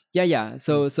now. Yeah.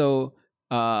 So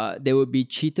there will be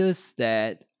cheaters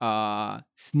that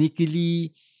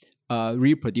sneakily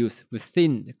reproduce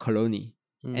within the colony.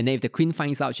 And then if the queen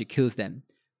finds out, she kills them.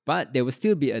 But there will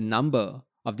still be a number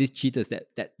of these cheaters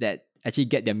that actually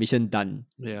get their mission done.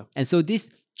 Yeah. And so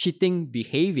this cheating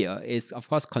behavior is, of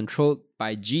course, controlled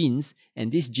by genes,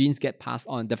 and these genes get passed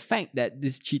on. The fact that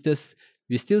these cheaters,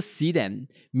 we still see them,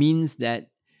 means that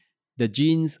the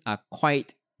genes are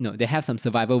quite, they have some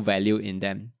survival value in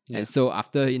them. Yeah. And so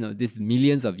after, these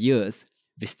millions of years,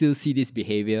 we still see this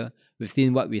behavior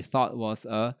within what we thought was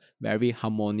a very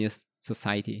harmonious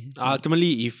society.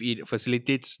 Ultimately, if it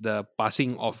facilitates the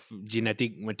passing of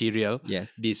genetic material,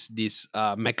 yes, these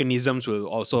mechanisms will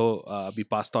also be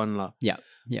passed on. Yeah.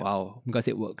 Wow. Because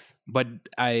it works. But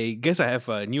I guess I have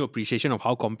a new appreciation of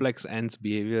how complex ants'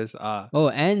 behaviors are. Oh,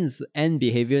 ant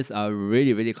behaviors are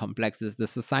really, really complex. The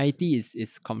society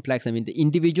is complex. I mean, the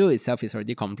individual itself is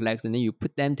already complex, and then you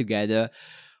put them together.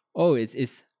 Oh,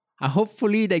 it's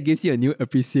hopefully that gives you a new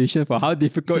appreciation for how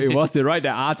difficult it was to write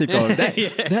that article.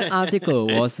 That article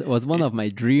was one of my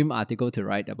dream articles to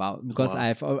write about because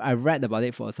I've read about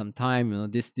it for some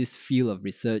time. This field of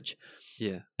research.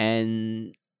 Yeah.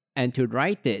 And And to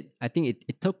write it, I think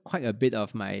it took quite a bit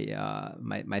of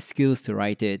my skills to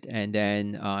write it. And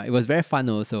then it was very fun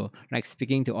also, like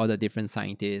speaking to all the different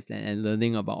scientists and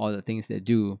learning about all the things they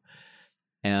do.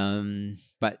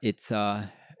 But it's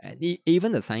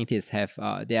even the scientists have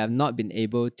they have not been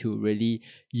able to really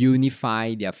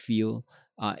unify their field,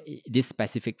 this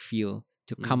specific field,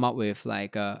 to come up with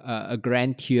like a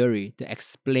grand theory to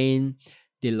explain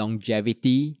the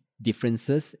longevity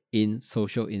differences in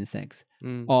social insects.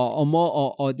 Or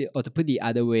to put the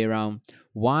other way around,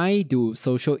 why do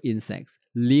social insects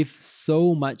live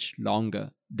so much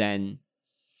longer than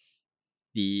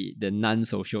the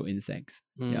non-social insects?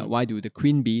 Yeah, why do the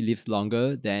queen bee lives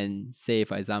longer than, say,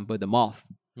 for example, the moth?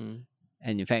 And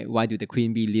in fact, why do the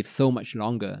queen bee live so much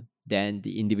longer than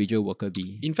the individual worker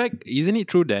bee? In fact, isn't it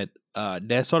true that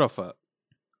there's sort of a,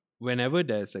 whenever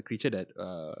there's a creature that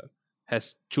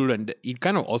has children, it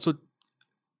kind of also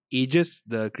ages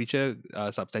the creature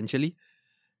substantially?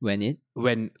 When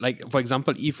Like, for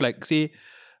example, if like say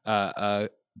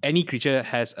any creature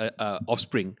has a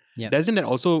offspring, Yep. doesn't that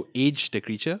also age the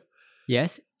creature?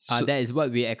 Yes, So- that is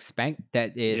what we expect.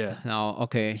 That is Yeah. now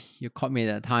okay. You caught me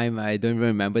at the time. I don't even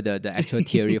remember the actual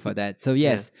theory for that. So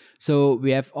yes, so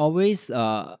we have always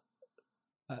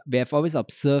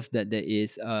observed that there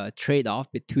is a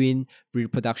trade-off between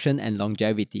reproduction and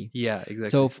longevity. Yeah, exactly.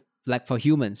 So like for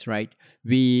humans, right?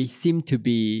 We seem to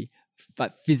be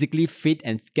physically fit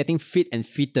and getting fit and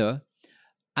fitter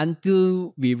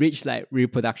until we reach like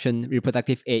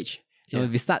reproductive age. You know,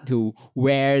 Yeah. we start to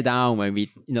wear down when we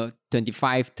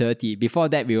 25, 30. Before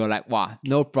that, we were like, wow,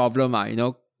 no problem.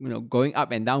 Going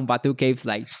up and down Batu caves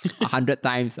like 100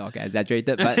 times. Okay,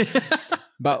 exaggerated,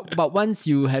 but once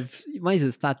you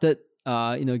started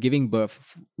giving birth,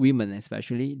 women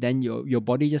especially, then your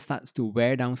body just starts to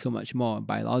wear down so much more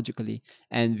biologically.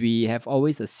 And we have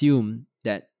always assumed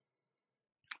that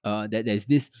that there's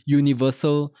this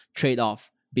universal trade-off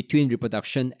between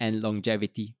reproduction and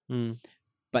longevity.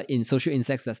 But in social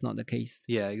insects, that's not the case.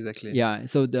 Yeah, exactly. Yeah.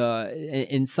 So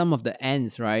in some of the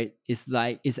ants, right, it's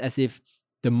as if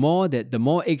the more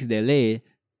eggs they lay,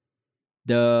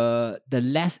 the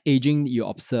less aging you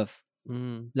observe.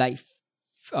 Like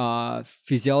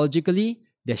physiologically,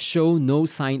 they show no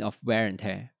sign of wear and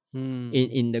tear.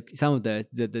 In some of the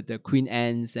queen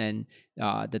ants and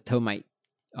the termite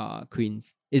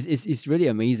queens. It's really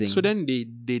amazing. So then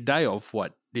they die of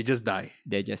what? They just die.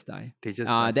 They just die.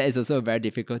 Die. That is also very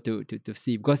difficult to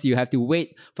see, because you have to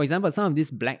wait. For example, some of these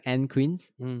black ant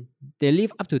queens, they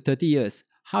live up to 30 years.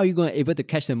 How are you going to able to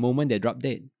catch the moment they drop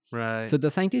dead? Right. So the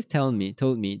scientists told me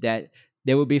that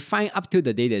they will be fine up to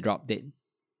the day they drop dead.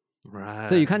 Right.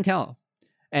 So you can't tell.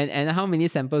 And how many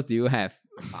samples do you have?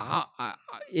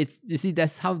 You see,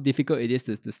 that's how difficult it is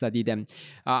to study them.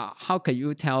 How can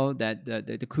you tell that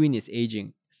the queen is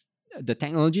aging? The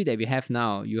technology that we have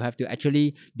now, you have to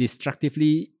actually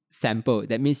destructively sample.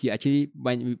 That means you actually,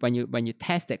 when you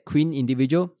test that queen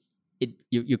individual,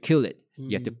 you kill it.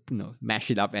 You have to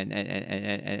mash it up and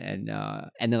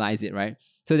analyze it, right?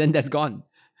 So then that's gone.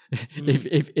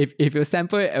 If you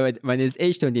sample it when it's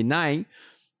age 29,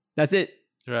 that's it.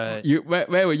 Right.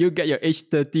 Where will you get your age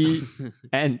 30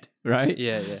 ant, right?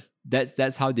 Yeah.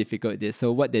 That's how difficult it is.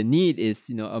 So what they need is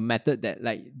a method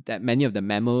that many of the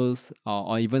mammals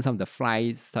or even some of the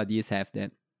fly studies have,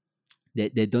 that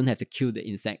they don't have to kill the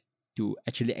insect to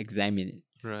actually examine it.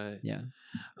 Right. Yeah.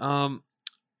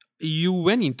 You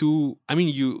went into,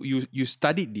 you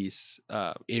studied this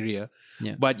area,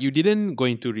 Yeah. but you didn't go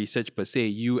into research per se.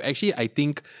 You actually, I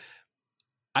think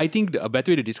a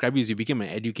better way to describe it is you became an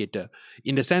educator,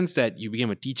 in the sense that you became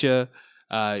a teacher.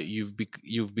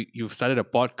 You've started a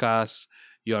podcast.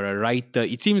 You're a writer.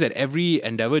 It seems that every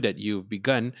endeavor that you've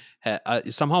begun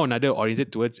is somehow or another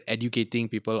oriented towards educating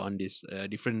people on this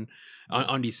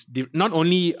not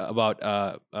only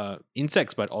about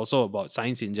insects, but also about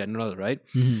science in general, right?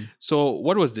 Mm-hmm. So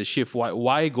what was the shift?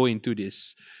 Why go into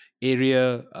this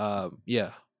area?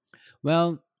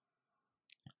 Well,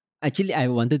 actually, I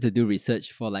wanted to do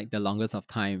research for like the longest of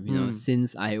time.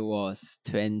 Since I was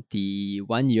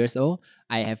 21 years old,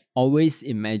 I've always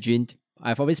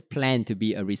planned to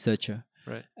be a researcher.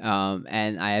 Right.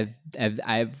 And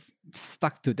I've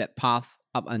stuck to that path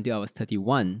up until I was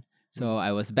 31. So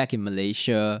I was back in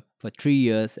Malaysia for 3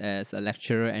 years as a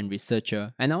lecturer and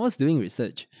researcher, and I was doing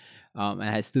research.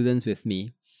 I had students with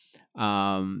me.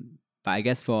 But I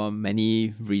guess for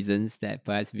many reasons that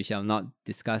perhaps we shall not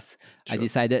discuss, Sure. I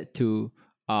decided to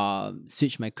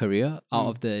switch my career out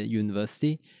of the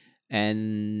university.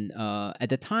 And at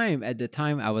the time,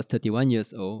 I was 31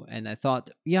 years old, and I thought,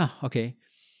 yeah, okay.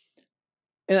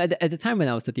 At the time when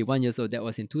I was 31 years old, that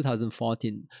was in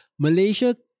 2014.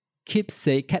 Malaysia kept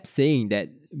saying that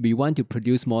we want to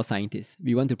produce more scientists.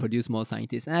 We want to produce more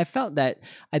scientists. And I felt that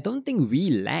I don't think we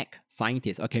lack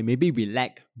scientists. Okay, maybe we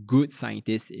lack good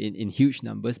scientists in huge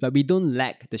numbers, but we don't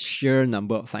lack the sheer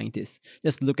number of scientists.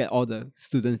 Just look at all the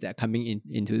students that are coming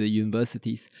into the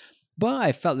universities. But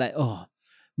I felt like,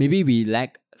 maybe we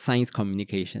lack science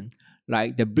communication,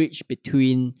 like the bridge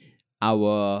between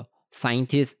our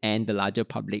scientists and the larger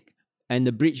public, and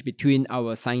the bridge between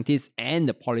our scientists and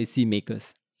the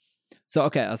policymakers. So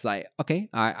okay, I was like, okay,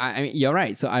 I mean, you're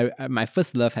right. So my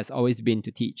first love has always been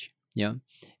to teach. Yeah,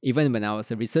 even when I was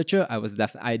a researcher,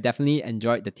 I definitely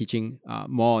enjoyed the teaching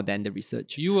more than the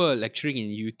research. You were lecturing in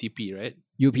UTP, right?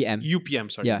 UPM.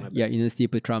 UPM, sorry. Yeah, University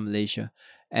Putra Malaysia,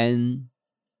 and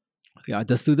yeah,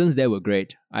 the students there were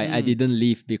great. I didn't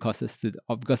leave because of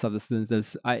the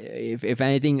students. If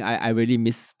anything, I really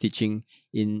miss teaching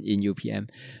in UPM.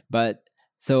 But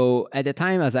so at the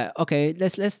time, I was like, okay,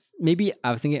 let's maybe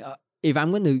I was thinking, if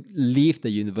I'm going to leave the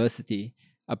university,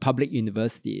 a public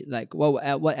university, like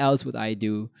what else would I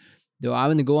do? Do I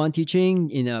want to go on teaching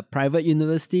in a private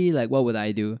university? Like what would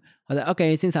I do? I was like,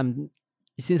 okay, since I'm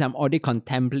already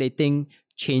contemplating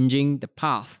changing the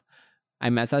path, I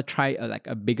might as well try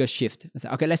a bigger shift. I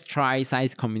said, okay, let's try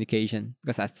science communication,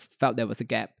 because I felt there was a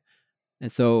gap.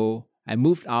 And so I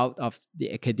moved out of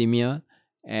the academia,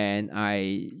 and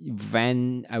I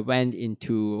went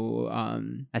into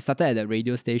I started at a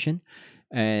radio station,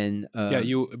 and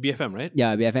you BFM, right?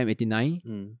 Yeah, BFM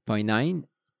 89.9,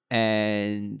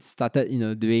 and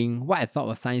started doing what I thought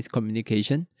was science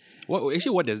communication.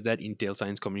 What does that entail,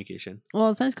 science communication?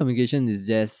 Well, science communication is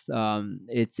just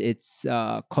it's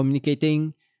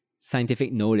communicating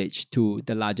scientific knowledge to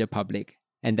the larger public,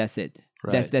 and that's it.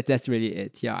 Right. That's really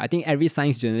it. Yeah, I think every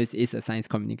science journalist is a science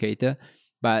communicator,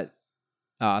 but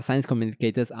science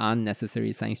communicators aren't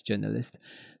necessarily science journalists.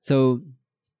 So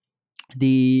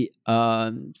the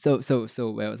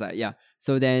so where was I? Yeah.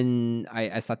 So then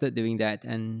I started doing that,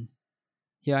 and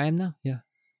here I am now. Yeah.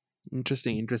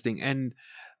 Interesting. And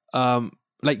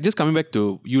like just coming back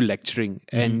to you lecturing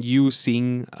and you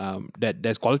seeing that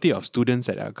there's quality of students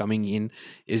that are coming in,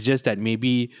 it's just that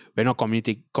maybe we're not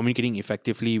communicating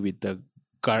effectively with the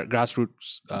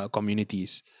grassroots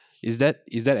communities. Is that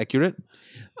accurate?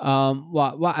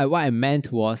 What I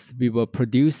meant was we were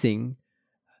producing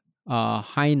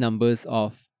high numbers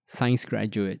of science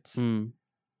graduates,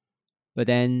 but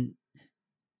then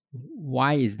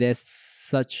why is there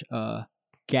such a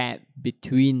gap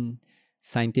between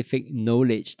scientific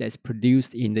knowledge that's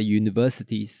produced in the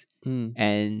universities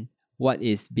and what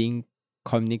is being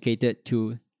communicated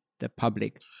to the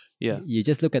public? Yeah, you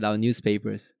just look at our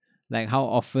newspapers. Like, how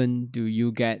often do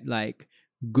you get like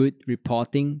good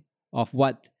reporting of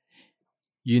what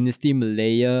University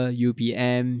Malaya,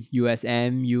 UPM,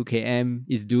 USM, UKM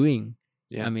is doing?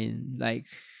 Yeah. I mean, like,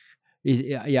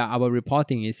 our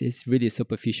reporting is really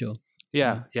superficial.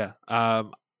 Yeah.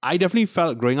 I definitely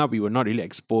felt growing up we were not really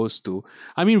exposed to.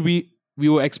 I mean, we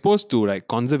were exposed to like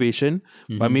conservation,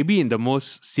 but maybe in the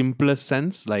most simplest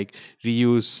sense, like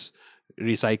reuse,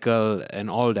 recycle,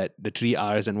 and all that, the 3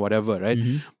 R's and whatever, right?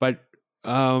 But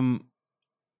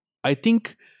I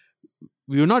think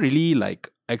we were not really like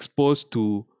exposed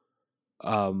to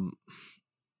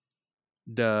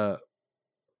the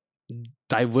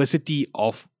diversity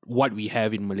of what we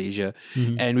have in Malaysia,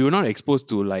 and we were not exposed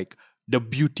to like the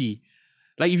beauty.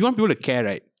 Like, if you want people to care,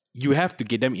 right, you have to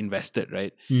get them invested,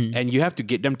 right? And you have to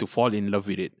get them to fall in love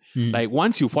with it. Like,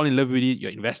 once you fall in love with it,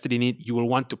 you're invested in it, you will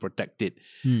want to protect it.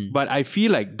 But I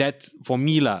feel like that's, for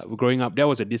me growing up, there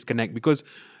was a disconnect, because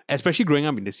especially growing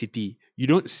up in the city, you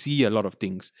don't see a lot of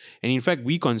things. And in fact,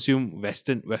 we consume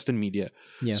Western media.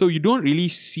 Yeah. So you don't really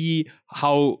see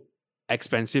how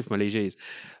expensive Malaysia is.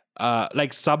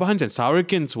 Like Sabahans and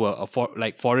Sarawakans were a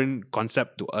foreign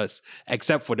concept to us,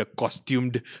 except for the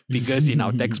costumed figures in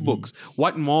our textbooks.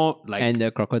 What more, like, and the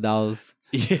crocodiles?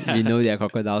 Yeah, we know there are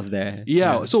crocodiles there.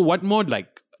 Yeah. So what more,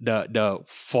 like the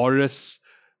forests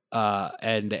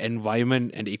and the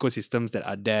environment and the ecosystems that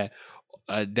are there,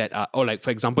 that are, or like,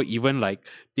 for example, even like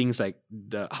things like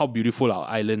how beautiful our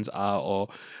islands are, or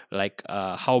like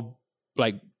how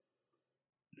like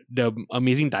the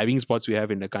amazing diving spots we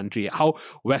have in the country, how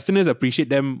Westerners appreciate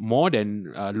them more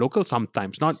than locals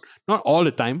sometimes. Not all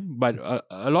the time, but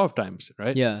a lot of times,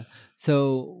 right? Yeah.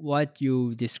 So what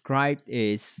you described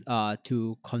is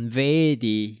to convey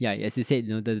the, as you said,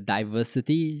 the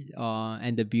diversity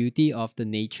and the beauty of the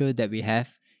nature that we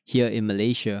have here in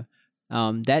Malaysia.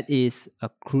 That is a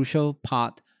crucial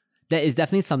part. That is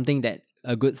definitely something that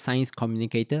a good science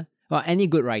communicator or any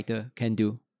good writer can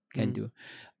do.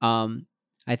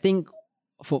 I think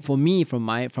for me, from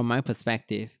my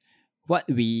perspective, what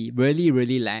we really,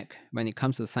 really lack when it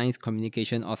comes to science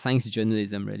communication or science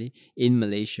journalism, really, in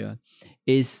Malaysia,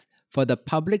 is for the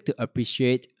public to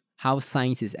appreciate how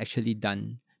science is actually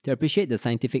done, to appreciate the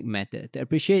scientific method, to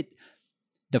appreciate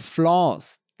the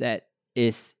flaws that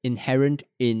is inherent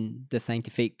in the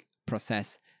scientific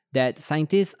process. That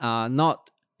scientists are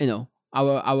not,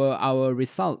 our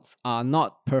results are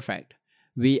not perfect.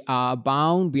 We are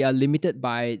bound, we are limited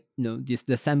by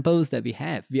the samples that we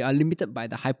have. We are limited by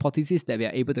the hypotheses that we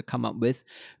are able to come up with.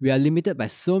 We are limited by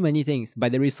so many things, by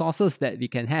the resources that we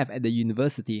can have at the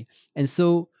university. And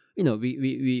so,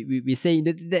 we say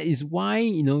that is why,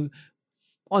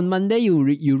 on Monday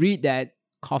you read that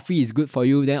coffee is good for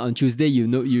you. Then on Tuesday,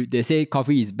 they say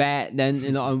coffee is bad.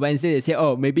 Then on Wednesday they say,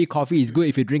 oh, maybe coffee is good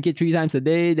if you drink it 3 times a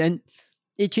day. Then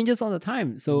it changes all the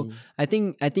time. So I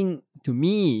think to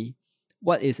me,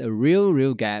 what is a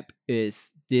real gap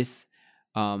is this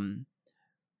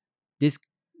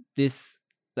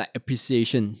like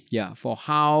appreciation, for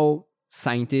how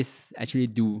scientists actually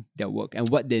do their work and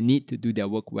what they need to do their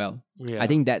work well. I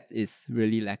think that is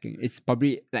really lacking. It's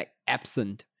probably like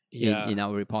absent in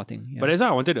our reporting. But that's why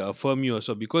I wanted to affirm you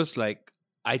also, because like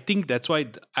I think that's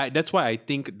why I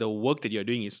think the work that you're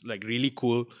doing is like really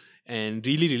cool and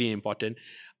really, really important.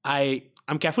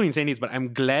 I'm careful in saying this, but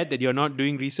I'm glad that you're not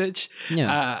doing research.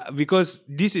 Because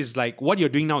this is like what you're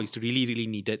doing now is really, really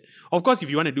needed. Of course, if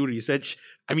you want to do research,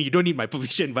 I mean, you don't need my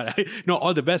permission, but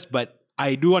all the best. But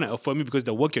I do want to affirm you because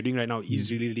the work you're doing right now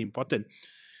is really, really important.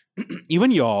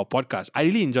 Even your podcast, I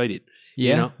really enjoyed it.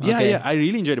 I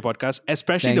really enjoyed the podcast,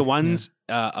 especially the ones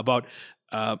about.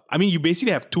 I mean, you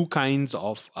basically have 2 kinds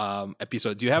of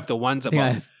episodes. You have the ones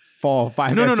about 4 or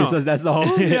 5 episodes, that's all.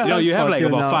 No, you have like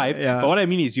about 5. But what I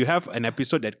mean is you have an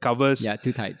episode that covers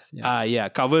 2 types.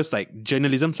 Covers like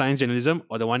journalism, science journalism,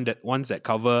 or the ones that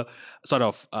cover sort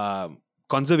of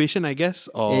conservation, I guess.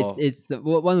 Or it's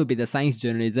one would be the science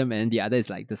journalism, and the other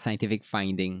is like the scientific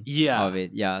finding of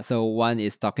it. So one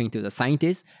is talking to the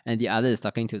scientist, and the other is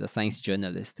talking to the science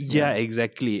journalist.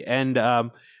 Exactly. And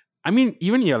I mean,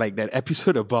 even like that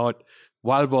episode about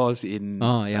wild boars in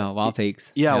wild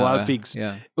pigs. Wild pigs.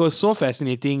 It was so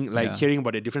fascinating, like hearing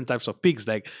about the different types of pigs,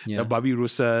 like the babi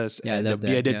rusas and the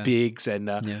bearded pigs,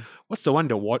 and what's the one?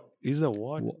 The what is the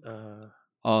what?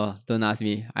 Oh, don't ask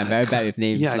me. I'm very bad with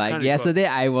names. Like yesterday,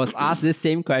 I was asked this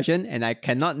same question, and I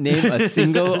cannot name a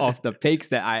single of the pigs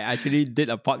that I actually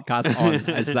did a podcast on.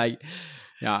 It's like,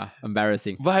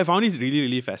 embarrassing. But I found it really,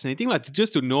 really fascinating. Like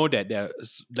just to know that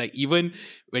there's like, even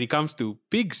when it comes to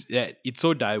pigs, that it's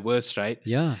so diverse, right?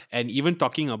 Yeah. And even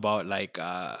talking about like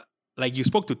you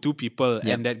spoke to 2 people,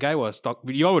 and that guy was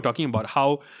you all were talking about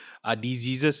how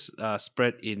diseases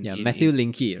spread in Matthew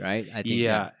Linky, right? I think.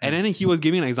 And then he was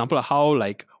giving an example of how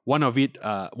like one of it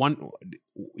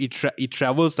it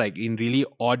travels like in really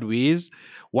odd ways.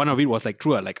 One of it was like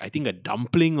through I think a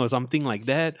dumpling or something like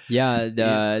that.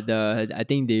 I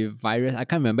think the virus, I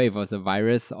can't remember if it was a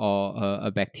virus or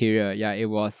a bacteria. It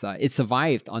was it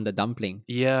survived on the dumpling.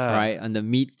 Right, on the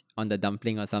meat on the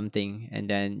dumpling or something, and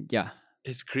then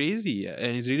it's crazy,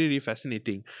 and it's really, really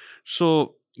fascinating.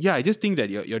 So I just think that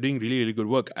you're doing really, really good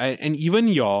work. And even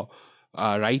your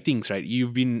writings, right?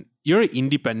 You're an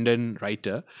independent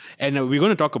writer, and we're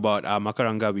going to talk about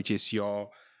Makaranga, which is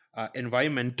your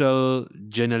environmental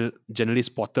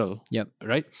journalist portal.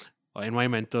 Right? Or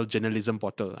environmental journalism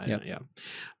portal.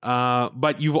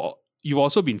 But you've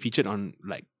also been featured on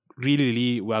like really,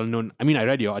 really well known. I mean, I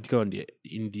read your article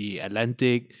in the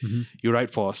Atlantic. You write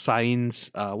for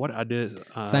Science. What others?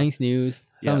 Science News.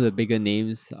 Some of the bigger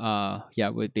names,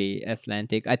 would be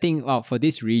Atlantic. I think, for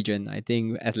this region, I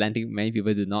think Atlantic many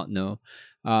people do not know.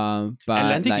 But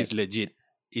Atlantic is legit.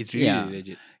 It's really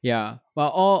legit. Well,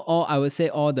 all I would say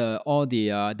all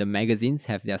the magazines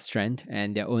have their strength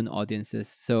and their own audiences.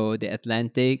 So the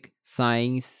Atlantic,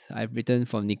 Science, I've written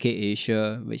for Nikkei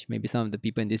Asia, which maybe some of the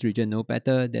people in this region know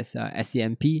better. There's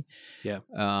SCMP.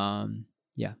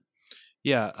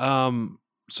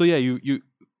 So you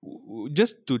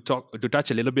just to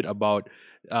touch a little bit about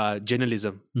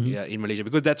journalism in Malaysia,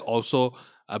 because that's also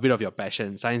a bit of your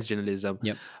passion, science journalism.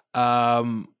 How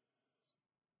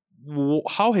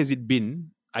has it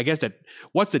been? I guess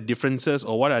what's the differences,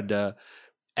 or what are the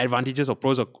advantages or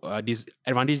pros, or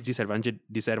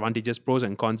disadvantages, pros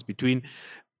and cons between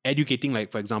educating,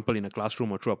 like for example in a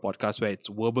classroom or through a podcast where it's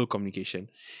verbal communication,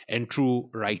 and through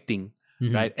writing,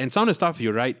 right? And some of the stuff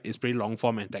you write is pretty long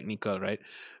form and technical, right?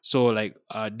 So like,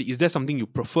 is there something you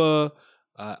prefer,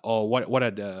 or what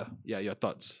are your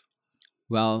thoughts?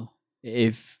 Well,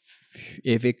 when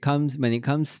it comes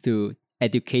to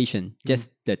education,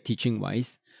 just the teaching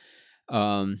wise,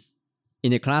 in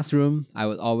the classroom, I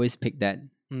would always pick that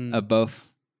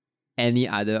above any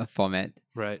other format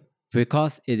Right.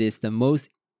 because it is the most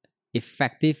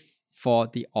effective for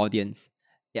the audience.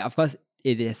 Yeah, of course,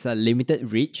 it is a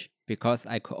limited reach because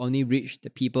I could only reach the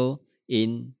people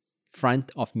in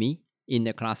front of me in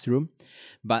the classroom.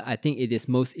 But I think it is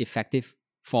most effective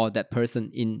for that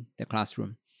person in the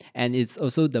classroom. And it's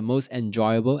also the most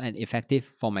enjoyable and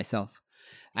effective for myself.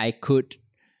 I could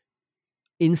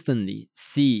instantly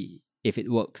see if it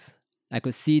works. I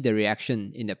could see the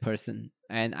reaction in the person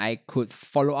and I could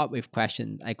follow up with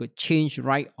questions. I could change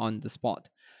right on the spot.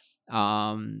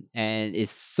 And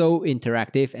it's so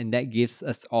interactive, and that gives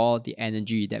us all the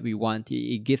energy that we want.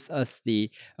 It gives us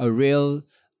a real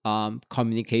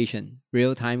communication,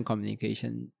 real time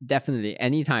communication. Definitely,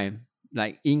 anytime,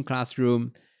 like in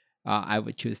classroom, I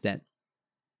would choose that.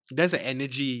 There's an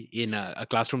energy in a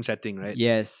classroom setting, right?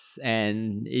 Yes,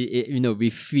 and we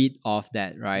feed off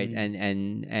that, right?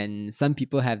 And some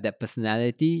people have that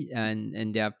personality,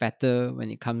 and they are better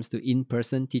when it comes to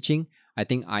in-person teaching. I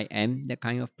think I am that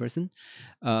kind of person.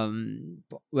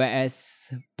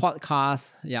 Whereas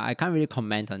podcasts, yeah, I can't really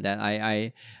comment on that.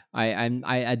 I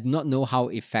do not know how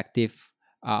effective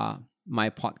my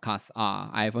podcasts are.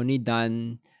 I've only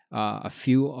done a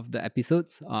few of the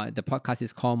episodes. The podcast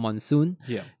is called Monsoon.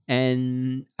 Yeah.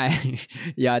 And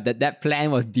that plan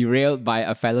was derailed by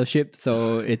a fellowship.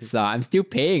 So it's I'm still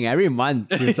paying every month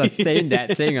to sustain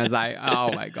that thing. I was like,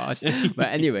 oh my gosh. But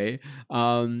anyway,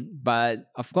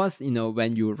 but of course,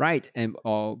 when you write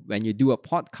or when you do a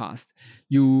podcast,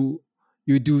 you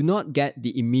do not get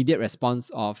the immediate response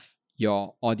of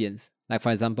your audience. Like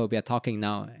for example, we are talking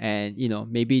now, and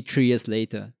maybe 3 years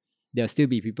later, there'll still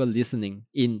be people listening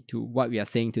into what we are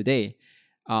saying today.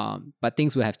 But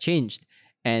things will have changed,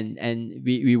 and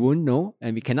we won't know,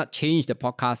 and we cannot change the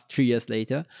podcast 3 years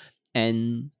later.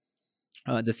 And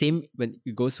the same when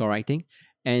it goes for writing,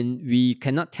 and we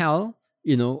cannot tell,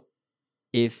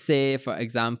 if say for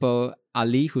example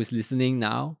Ali, who's listening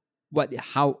now, what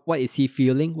is he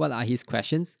feeling, what are his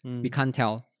questions, we can't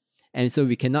tell. And so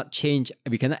we cannot change,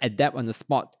 we cannot adapt on the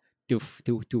spot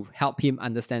to help him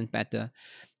understand better.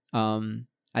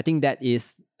 I think that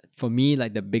is for me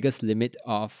like the biggest limit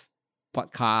of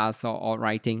podcasts or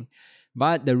writing.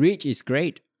 But the reach is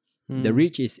great. The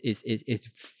reach is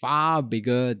far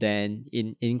bigger than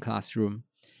in classroom.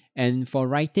 And for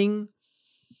writing,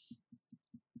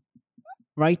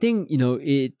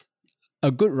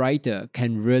 a good writer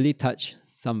can really touch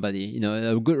somebody.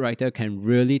 A good writer can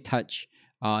really touch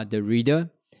the reader,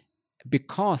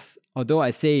 because although I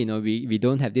say we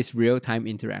don't have this real-time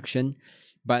interaction,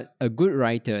 but a good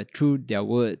writer through their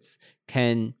words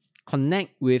can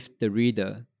connect with the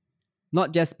reader,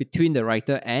 not just between the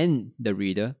writer and the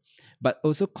reader, but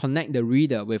also connect the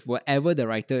reader with whatever the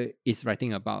writer is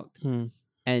writing about.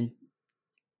 And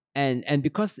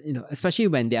because especially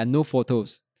when there are no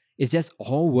photos, it's just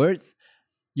all words,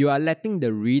 you are letting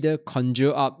the reader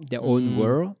conjure up their own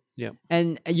world. Yeah.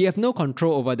 And you have no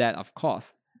control over that, of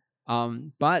course.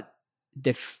 But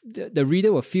the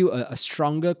reader will feel a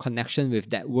stronger connection with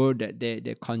that world that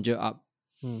they conjure up.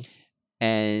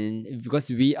 And because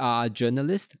we are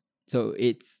journalists, so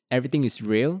everything is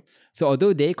real. So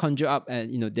although they conjure up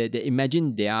and they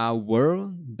imagine their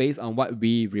world based on what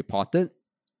we reported,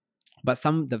 but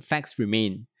the facts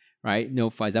remain, right?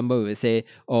 For example, we say,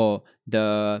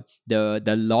 the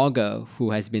logger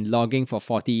who has been logging for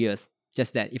 40 years.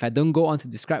 Just that if I don't go on to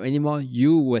describe anymore,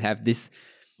 you would have this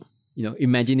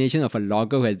imagination of a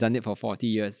logger who has done it for 40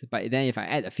 years. But then if I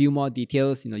add a few more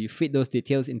details, you fit those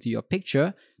details into your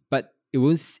picture, but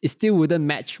it still wouldn't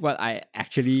match what I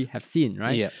actually have seen,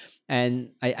 right? Yeah.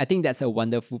 And I think that's a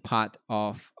wonderful part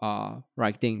of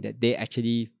writing, that they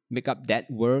actually make up that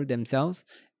world themselves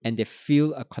and they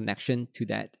feel a connection to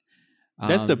that.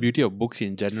 That's the beauty of books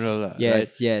in general. Yes,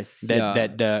 right? yes.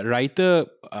 That the writer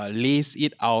lays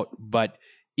it out, but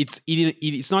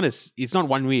it's not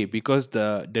one way, because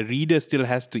the reader still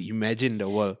has to imagine the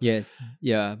world. Yes,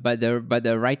 yeah, but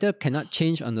the writer cannot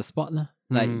change on the spot,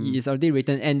 like it's already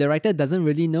written, and the writer doesn't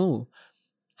really know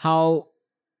how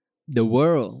the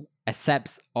world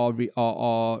accepts or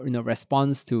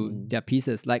responds to their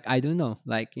pieces. Like I don't know,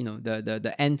 like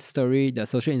the ant story, the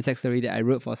social insect story that I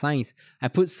wrote for science, I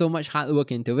put so much hard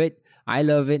work into it. I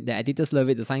love it, the editors love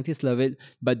it, the scientists love it,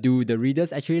 but do the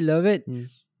readers actually love it?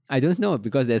 I don't know,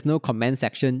 because there's no comment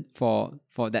section for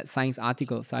that science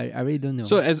article. So I really don't know.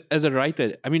 So as a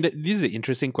writer, I mean, this is an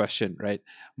interesting question, right?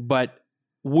 But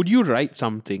would you write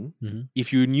something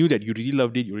if you knew that you really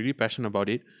loved it, you're really passionate about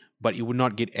it, but it would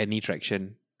not get any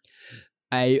traction?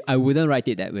 I wouldn't write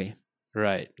it that way.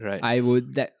 Right. I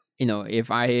would if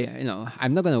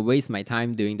I'm not going to waste my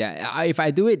time doing that. If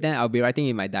I do it, then I'll be writing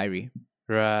in my diary.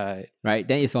 Right. Right.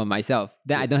 Then it's for myself.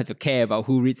 Then I don't have to care about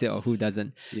who reads it or who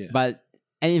doesn't. Yeah.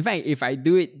 And in fact, if I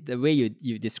do it the way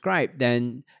you described,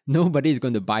 then nobody is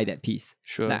going to buy that piece.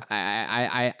 Sure. Like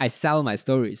I sell my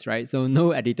stories, right? So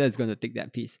no editor is going to take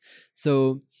that piece.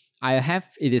 So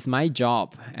it is my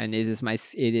job, and it is my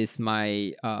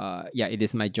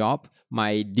job,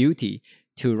 my duty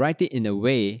to write it in a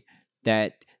way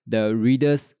that the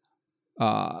readers,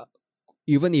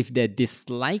 even if they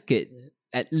dislike it,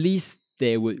 at least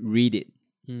they would read it.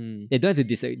 They don't have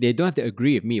to they don't have to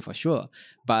agree with me for sure,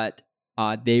 but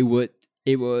it would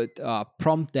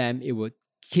prompt them, it would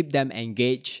keep them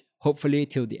engaged, hopefully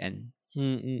till the end.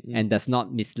 And does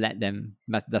not mislead them.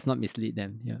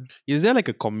 Yeah. Is there like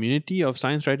a community of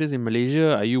science writers in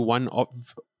Malaysia? Are you one of?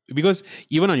 Because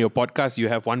even on your podcast, you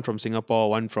have one from Singapore,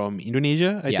 one from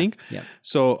Indonesia, I think. Yeah.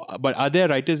 So, but are there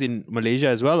writers in Malaysia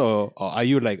as well, or are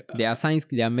you like? There are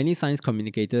many science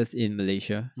communicators in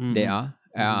Malaysia. There are.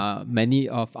 Many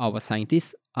of our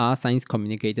scientists are science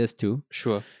communicators too.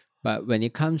 Sure. But when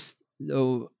it comes,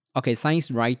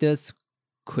 science writers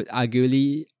could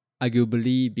arguably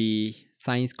be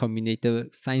science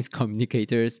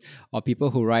communicators, or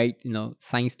people who write,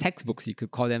 science textbooks. You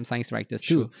could call them science writers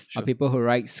too. Sure. Or people who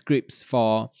write scripts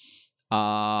for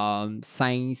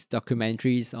science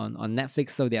documentaries on Netflix.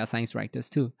 So they are science writers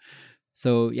too.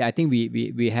 So yeah, I think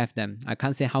we have them. I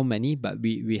can't say how many, but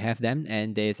we have them.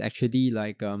 And there's actually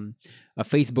like a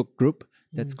Facebook group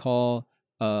that's called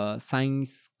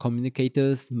Science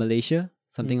Communicators Malaysia,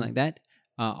 something like that.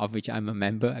 Of which I'm a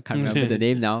member. I can't remember the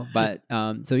name now. But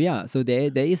so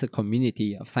there is a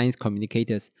community of science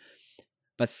communicators.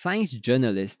 But science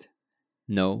journalists,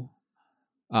 no.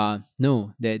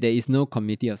 No, there is no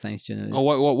community of science journalists.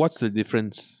 Oh, what's the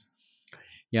difference?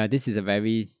 Yeah, this is a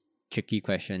very tricky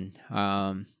question.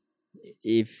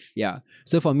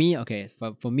 So for me,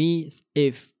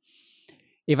 if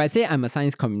I say I'm a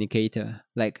science communicator,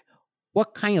 like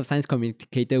what kind of science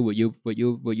communicator would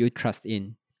you trust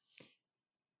in?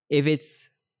 If it's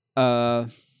a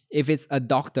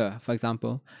doctor, for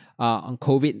example, on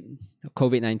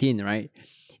COVID-19, right?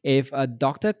 If a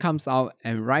doctor comes out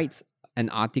and writes an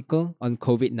article on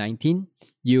COVID-19,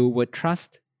 you would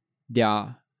trust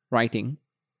their writing.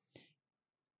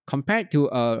 Compared to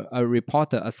a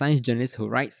reporter, a science journalist who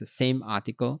writes the same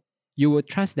article, you would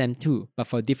trust them too, but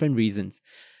for different reasons.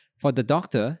 For the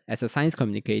doctor, as a science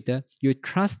communicator, you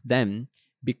trust them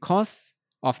because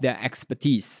of their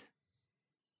expertise.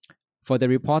 For the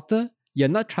reporter, you're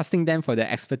not trusting them for their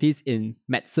expertise in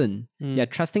medicine. You're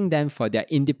trusting them for their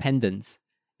independence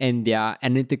and their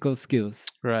analytical skills.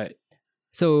 Right.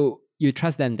 So you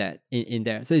trust them that in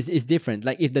there. So it's different.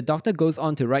 Like if the doctor goes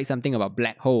on to write something about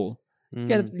black hole,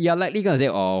 you're likely going to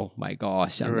say, oh my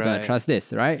gosh, I'm not going to trust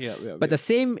this, right? But the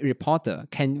same reporter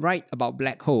can write about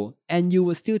black hole and you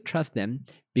will still trust them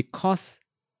because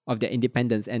of their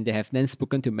independence, and they have then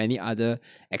spoken to many other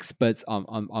experts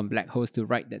on black holes to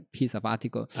write that piece of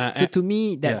article. So to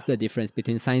me, that's the difference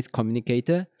between science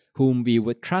communicator, whom we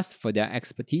would trust for their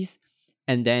expertise,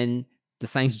 and then the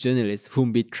science journalist,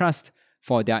 whom we trust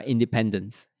for their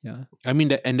independence. Yeah, I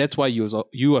mean, and that's why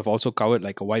you have also covered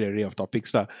like a wide array of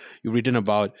topics. You've written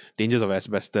about dangers of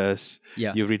asbestos.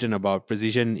 Yeah. You've written about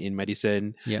precision in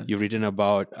medicine. Yeah. You've written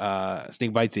about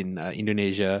snake bites in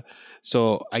Indonesia.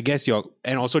 So I guess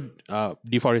and also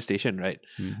deforestation, right?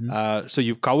 So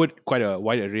you've covered quite a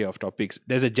wide array of topics.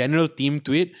 There's a general theme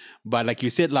to it, but like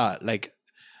you said, like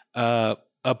a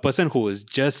person who is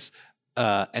just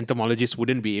entomologists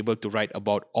wouldn't be able to write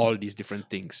about all these different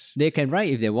things. They can write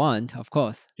if they want, of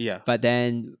course. Yeah. But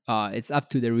then it's up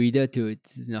to the reader to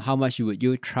how much would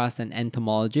you trust an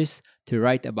entomologist to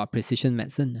write about precision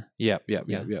medicine. Yeah.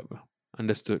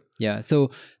 Understood. Yeah.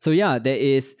 So yeah, there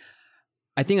is.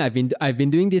 I think I've been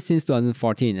doing this since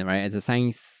 2014, right? As a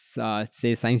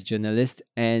science journalist,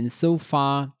 and so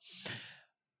far,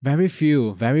 very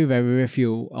few, very, very, very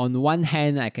few. On one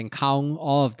hand, I can count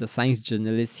all of the science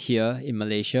journalists here in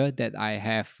Malaysia that I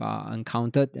have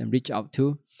encountered and reached out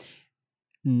to.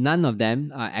 None of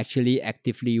them are actually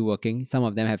actively working. Some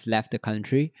of them have left the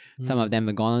country. Some of them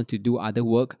have gone on to do other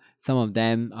work. Some of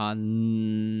them are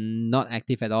not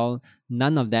active at all.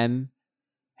 None of them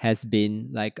has been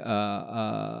like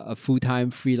a full-time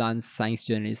freelance science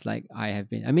journalist like I have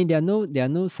been. I mean, there are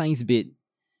no science bit.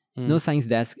 No science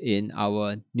desk in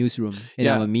our newsroom, in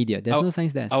our media. There's no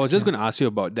science desk. I was just going to ask you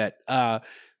about that.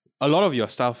 A lot of your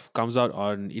stuff comes out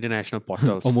on international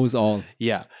portals. Almost all.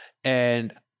 Yeah.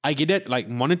 And I get that, like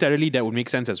monetarily, that would make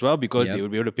sense as well because they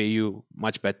would be able to pay you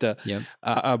much better. Yep.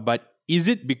 But is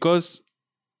it because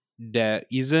there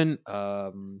isn't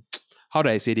how do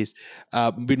I say this?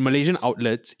 With Malaysian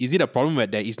outlets, is it a problem where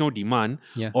there is no demand,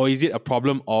 Yeah. or is it a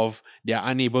problem of they are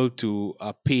unable to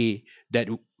pay that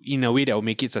in a way that will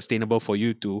make it sustainable for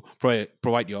you to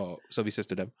provide your services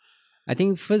to them? I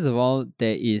think first of all,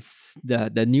 there is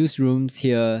the newsrooms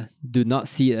here do not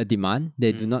see a demand.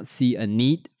 They do not see a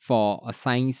need for a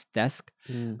science desk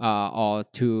or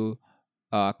to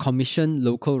commission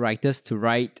local writers to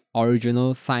write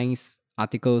original science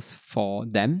articles for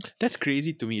them. That's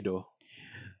crazy to me, though.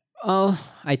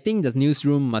 I think the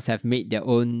newsroom must have made their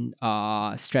own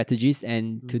strategies,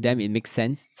 and to them it makes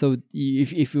sense. So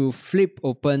if you flip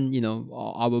open,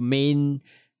 our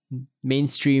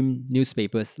mainstream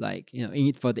newspapers, like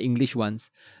for the English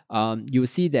ones, you will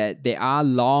see that there are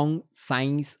long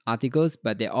science articles,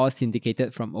 but they're all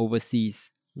syndicated from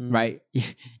overseas, right?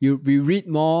 We read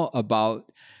more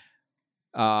about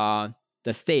the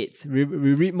States. We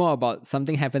read more about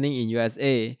something happening in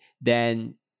USA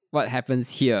than what happens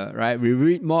here, right? We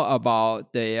read more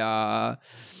about the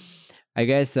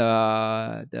bald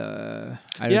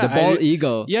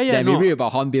eagle than we read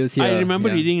about hornbills here. I remember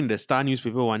reading in the Star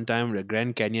newspaper one time the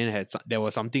Grand Canyon there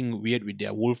was something weird with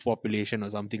their wolf population or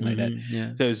something like that.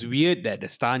 Yeah. So it's weird that the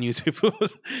Star newspaper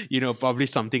was,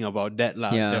 published something about that.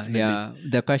 Definitely. Yeah.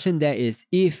 The question there is,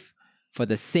 if for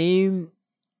the same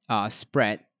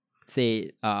spread,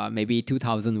 say maybe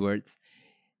 2,000 words,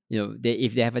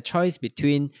 if they have a choice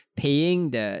between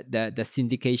paying the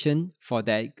syndication for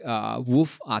that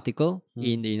wolf article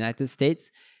in the United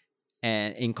States,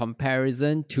 and in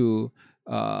comparison to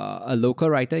a local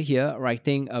writer here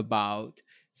writing about,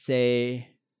 say,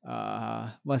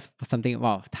 what's something,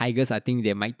 tigers, I think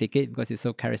they might take it because it's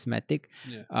so charismatic.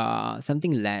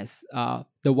 Something less,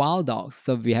 the wild dogs.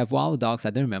 So we have wild dogs, I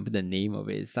don't remember the name of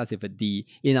it starts with a D,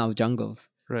 in our jungles,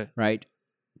 right?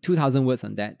 2,000 words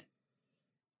on that.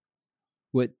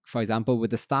 For example,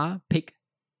 would the Star pick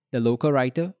the local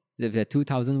writer with the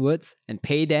 2,000 words and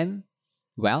pay them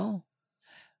well?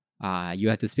 You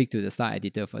have to speak to the Star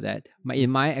editor for that. But in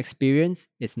my experience,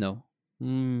 it's no.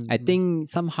 I think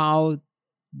somehow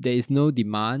there is no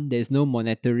demand, there is no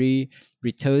monetary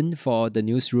return for the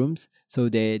newsrooms, so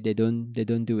they don't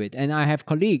do it. And I have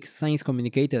colleagues, science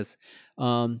communicators,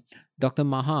 Dr.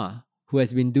 Maha, who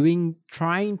has been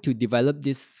trying to develop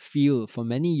this field for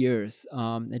many years,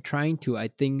 and trying to, I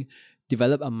think,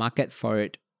 develop a market for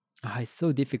it. It's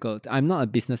so difficult. I'm not a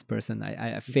business person.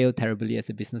 I fail terribly as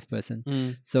a business person.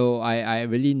 So I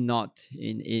really not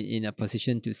in a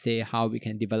position to say how we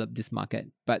can develop this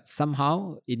market. But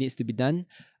somehow it needs to be done.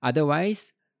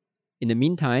 Otherwise, in the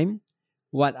meantime,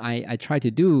 what I try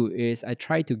to do is I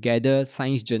try to gather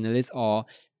science journalists or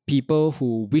people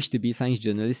who wish to be science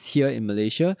journalists here in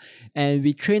Malaysia, and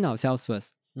we train ourselves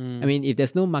first. I mean, if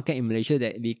there's no market in Malaysia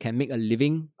that we can make a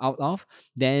living out of,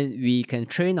 then we can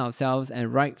train ourselves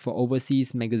and write for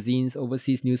overseas magazines,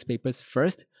 overseas newspapers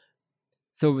first.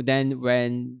 So then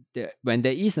when there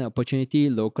is an opportunity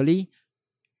locally,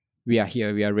 we are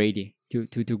here, we are ready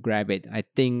to grab it. I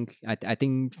think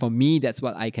for me, that's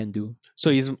what I can do.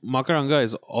 So is Makaranga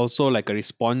is also like a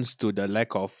response to the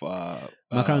lack of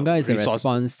Makaranga is a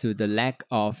response to the lack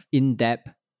of in-depth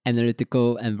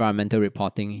analytical environmental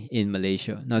reporting in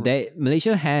Malaysia. Now,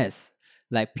 Malaysia has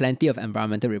like plenty of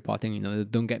environmental reporting,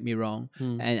 don't get me wrong.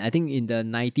 And I think in the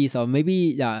 90s or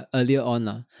maybe earlier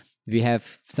on, we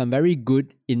have some very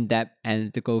good in-depth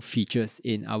analytical features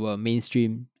in our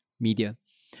mainstream media.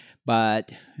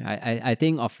 But I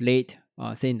think of late,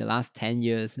 say in the last 10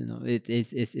 years,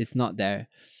 it's not there.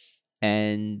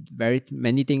 And very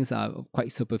many things are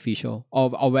quite superficial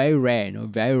or very rare.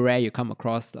 Very rare you come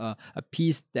across a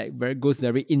piece that goes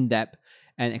very in-depth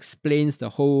and explains the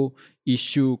whole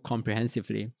issue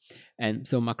comprehensively. And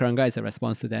so Makaranga is a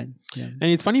response to that. Yeah.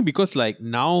 And it's funny because like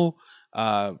now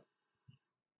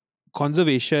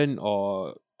conservation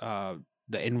or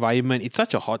the environment, it's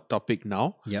such a hot topic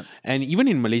now. Yep. And even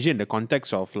in Malaysia, in the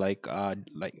context of like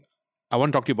I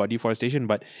want to talk to you about deforestation,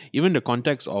 but even the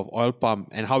context of oil palm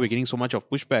and how we're getting so much of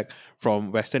pushback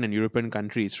from Western and European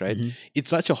countries, right? It's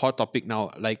such a hot topic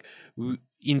now. Like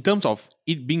in terms of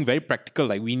it being very practical,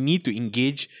 like we need to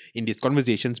engage in these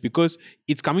conversations because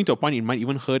it's coming to a point it might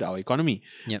even hurt our economy.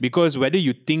 Yep. Because whether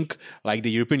you think like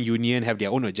the European Union have their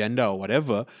own agenda or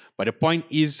whatever, but the point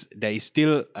is there is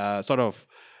still sort of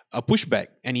a pushback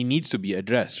and it needs to be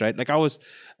addressed, right? Like I was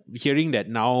hearing that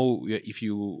now if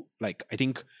you like, I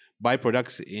think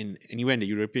byproducts in anywhere in the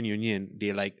European Union,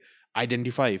 they like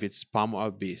identify if it's palm oil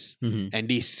based, and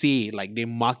they say like they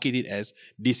market it as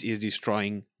this is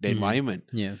destroying the environment,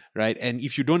 right? And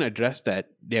if you don't address that,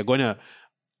 they're gonna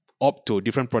opt to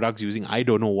different products using I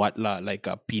don't know what lah, like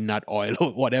a peanut oil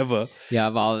or whatever. Yeah,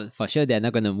 well, for sure they're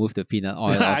not going to move to peanut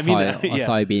oil or I mean,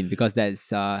 soybean, because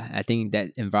that's I think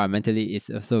that environmentally is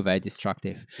also very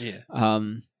destructive. Yeah.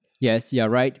 Yes, you're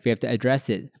right. We have to address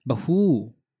it, but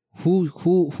who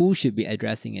should be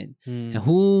addressing it, and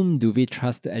whom do we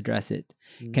trust to address it?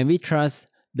 Can we trust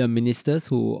the ministers,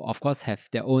 who of course have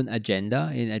their own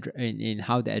agenda in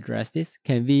how they address this?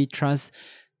 Can we trust,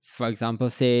 for example,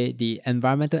 say the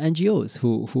environmental NGOs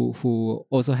who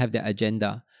also have their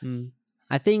agenda?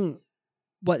 I think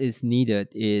what is needed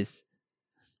is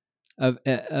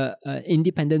a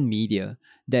independent media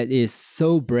that is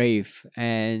so brave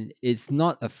and it's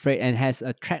not afraid and has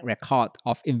a track record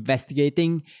of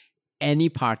investigating any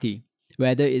party,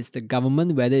 whether it's the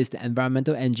government, whether it's the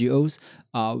environmental NGOs,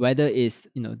 whether it's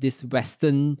this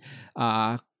Western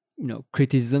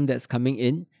criticism that's coming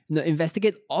in.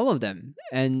 Investigate all of them,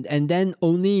 and then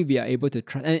only we are able to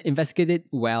investigate it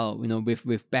well,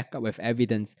 with backup, with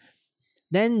evidence.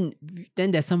 Then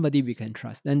there's somebody we can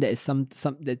trust. Then there is some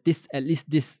that this, at least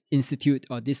this institute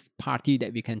or this party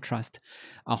that we can trust.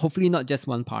 Hopefully not just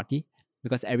one party,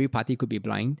 because every party could be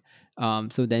blind.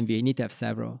 So then we need to have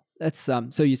several. That's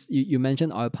so you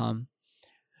mentioned oil palm.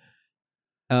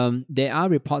 There are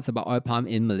reports about oil palm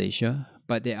in Malaysia,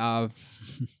 but there are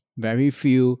very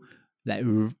few like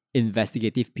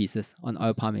investigative pieces on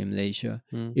oil palm in Malaysia.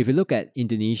 If you look at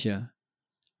Indonesia,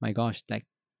 my gosh, like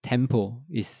Tempo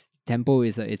is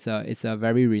a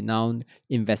very renowned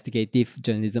investigative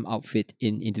journalism outfit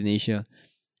in Indonesia.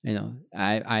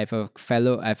 I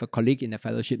have a colleague in the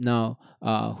fellowship now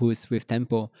who's with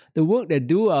Tempo. The work they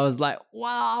do, I was like,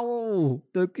 wow,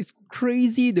 it's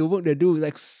crazy the work they do,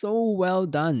 like so well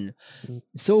done,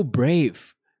 so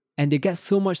brave, and they get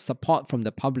so much support from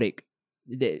the public.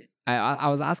 I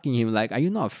was asking him, like, are you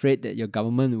not afraid that your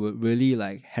government would really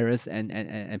like harass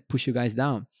and push you guys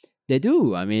down? They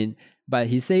do, I mean, but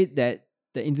he said that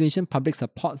the Indonesian public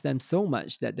supports them so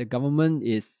much that the government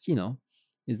is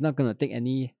not going to take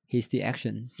any hasty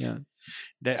action. Yeah,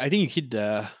 I think you hit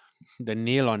the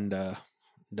nail on the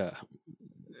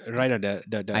right on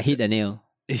the I hit the nail.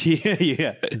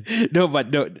 yeah. No,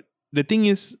 but the thing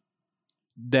is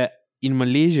that in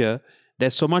Malaysia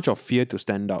there's so much of fear to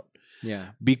stand out.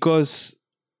 Yeah, because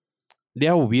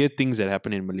there are weird things that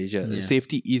happen in Malaysia. Yeah.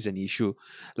 Safety is an issue.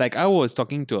 Like I was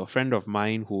talking to a friend of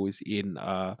mine who is in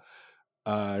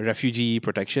refugee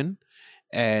protection,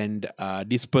 and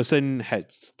this person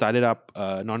had started up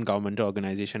a non-governmental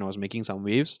organization, was making some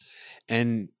waves,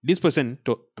 and this person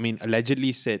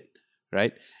allegedly said,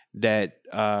 right, that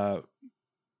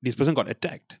this person got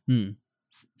attacked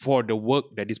for the work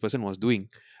that this person was doing,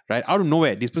 right, out of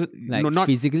nowhere. This person, not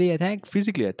physically attacked,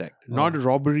 not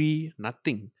robbery,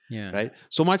 nothing. Yeah. Right.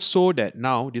 So much so that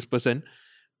now this person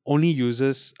only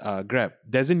uses Grab,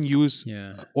 doesn't use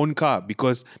own car,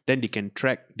 because then they can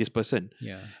track this person.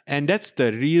 Yeah. And that's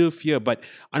the real fear. But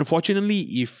unfortunately,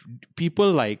 if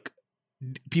people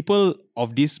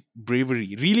of this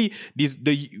bravery, really,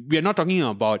 we are not talking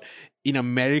about in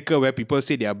America where people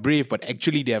say they are brave, but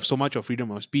actually they have so much of freedom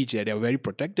of speech that they are very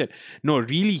protected. No,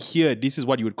 really here, this is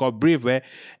what you would call brave, where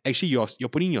actually you're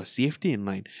putting your safety in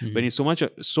line. When it's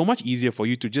so much easier for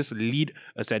you to just lead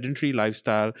a sedentary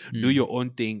lifestyle, do your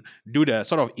own thing, do the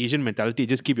sort of Asian mentality,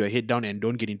 just keep your head down and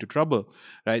don't get into trouble,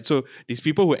 right? So these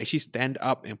people who actually stand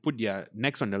up and put their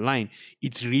necks on the line,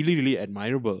 it's really, really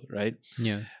admirable, right?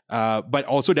 Yeah. But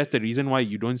also that's the reason why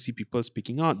you don't see people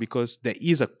speaking out, because there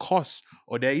is a cost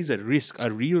or there is a risk,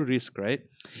 a real risk, right?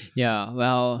 Yeah,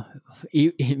 well,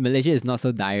 Malaysia is not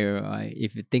so dire, right?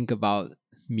 If you think about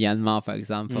Myanmar, for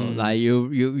example, like you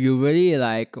really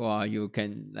like, or you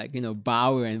can like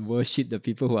bow and worship the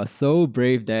people who are so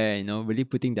brave there, really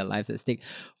putting their lives at stake.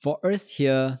 For us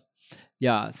here,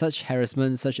 such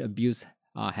harassment, such abuse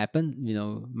happen.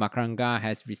 Makranga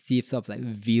has received sort of like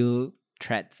veiled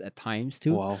threats at times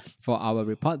too. Wow. For our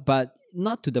report, but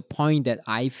not to the point that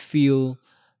I feel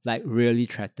like really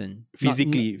threatened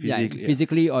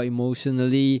physically or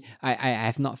emotionally. I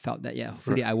have not felt that yet.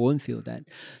 Hopefully I won't feel that.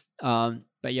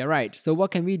 But you're right. So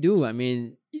what can we do? I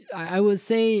mean, I would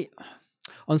say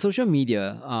on social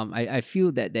media, I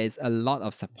feel that there's a lot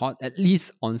of support, at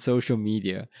least on social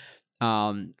media,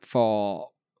 for,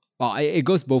 well, it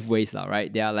goes both ways,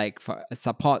 right? They are like for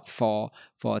support for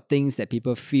things that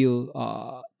people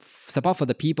feel, support for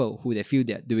the people who they feel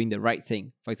they're doing the right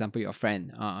thing. For example, your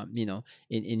friend,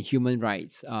 in human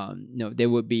rights, there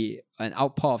would be an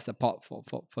outpour of support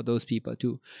for those people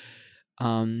too.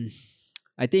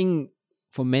 I think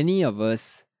for many of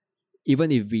us,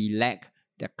 even if we lack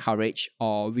the courage,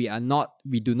 or we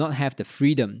do not have the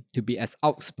freedom to be as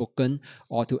outspoken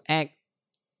or to act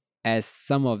as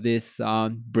some of these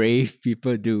brave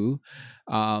people do,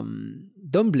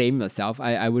 don't blame yourself.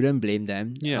 I wouldn't blame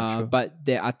them. Yeah, sure. But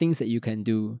there are things that you can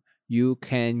do. You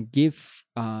can give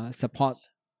support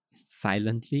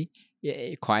silently,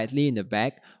 quietly in the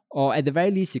back, or at the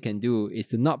very least you can do is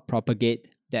to not propagate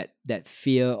that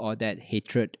fear or that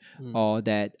hatred or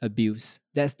that abuse.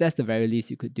 That's the very least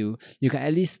you could do. You can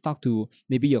at least talk to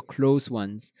maybe your close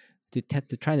ones to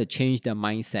try to change their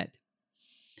mindset.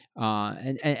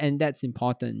 And that's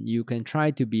important. You can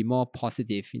try to be more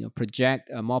positive, project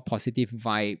a more positive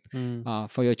vibe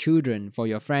for your children, for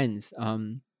your friends.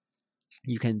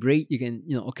 You can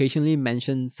occasionally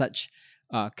mention such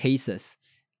cases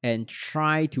and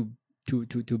try to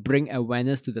bring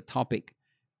awareness to the topic.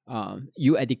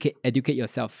 You educate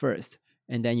yourself first,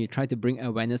 and then you try to bring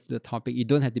awareness to the topic. You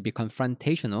don't have to be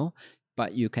confrontational,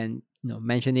 but you can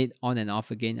mention it on and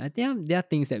off again. There are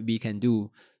things that we can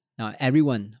do. Every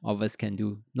one of us can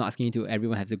do. Not asking you to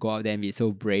everyone have to go out there and be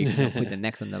so brave, put the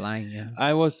necks on the line. Yeah.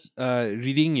 I was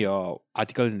reading your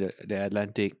article in the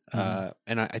Atlantic,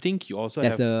 and I think you also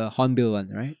That's have the Hornbill one,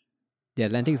 right? The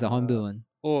Atlantic is the Hornbill one.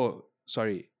 Oh,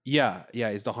 sorry. Yeah,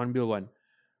 it's the Hornbill one.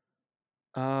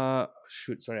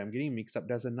 Shoot, sorry, I'm getting mixed up.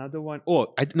 There's another one.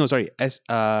 Oh, no, sorry.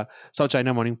 South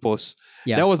China Morning Post.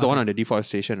 Yeah, that was the one on the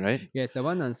deforestation, right? Yes,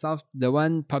 the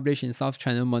one published in South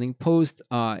China Morning Post.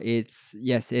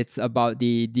 It's about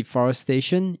the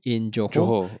deforestation in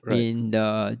Johor, right. in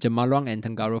the Jemalong and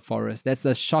Tenggaro forest. That's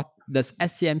the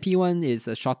SCMP one is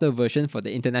a shorter version for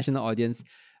the international audience.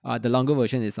 The longer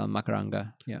version is on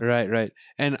Makaranga. Yeah. Right.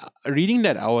 And reading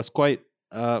that, I was quite.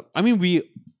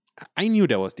 I knew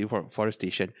there was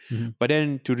deforestation, but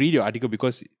then to read your article,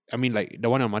 because like the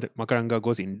one on Makaranga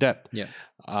goes in depth. Yeah.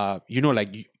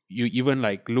 You even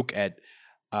like look at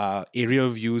aerial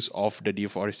views of the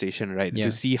deforestation, right? Yeah.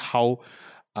 To see how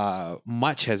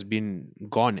much has been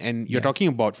gone, and you're talking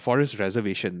about forest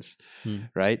reservations,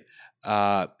 right?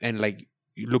 And like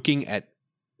looking at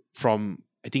from.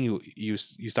 I think you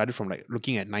started from like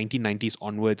looking at 1990s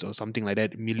onwards or something like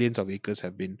that. Millions of acres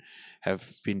have been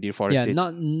deforested. Yeah,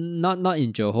 not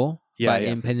in Johor, but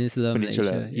in Peninsula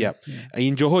Malaysia. Yes, yeah.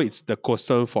 In Johor, it's the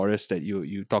coastal forest that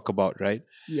you talk about, right?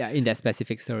 Yeah, in that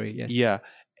specific story. Yes. Yeah,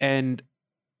 and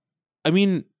I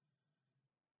mean,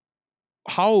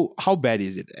 how bad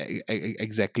is it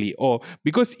exactly? Or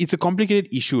because it's a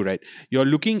complicated issue, right? You're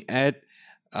looking at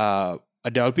a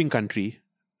developing country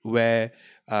where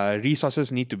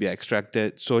resources need to be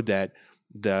extracted so that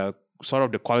the sort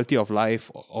of the quality of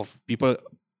life of people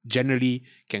generally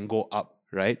can go up,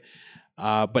 right?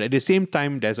 But at the same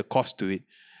time, there's a cost to it,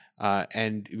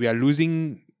 and we are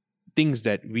losing things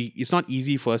that it's not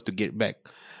easy for us to get back.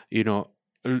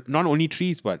 Not only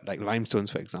trees, but like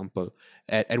limestones, for example.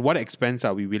 At what expense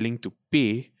are we willing to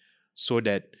pay so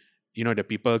that the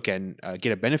people can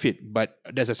get a benefit? But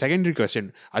there's a secondary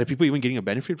question: are the people even getting a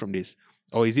benefit from this?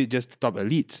 Or is it just the top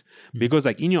elites? Because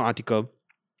like in your article,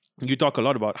 you talk a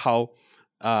lot about how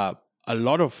a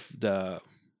lot of the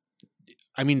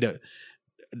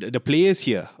players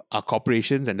here are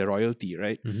corporations and the royalty,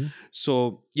 right?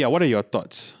 So yeah, what are your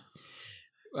thoughts?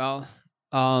 Well,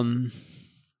 I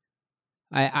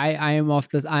am of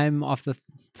the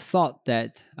thought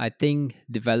that I think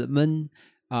development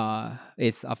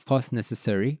is of course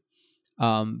necessary,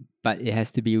 but it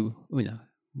has to be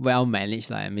well managed.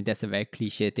 That's a very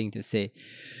cliche thing to say.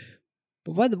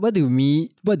 But what do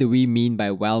we mean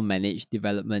by well managed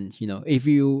development? I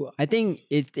think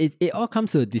it all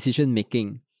comes to decision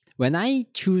making. When I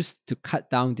choose to cut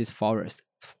down this forest,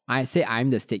 I say I'm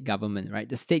the state government, right?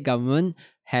 The state government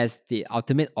has the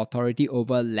ultimate authority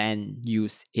over land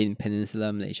use in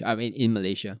Peninsular Malaysia. In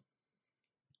Malaysia.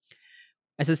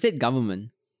 As a state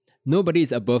government, nobody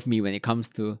is above me when it comes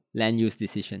to land use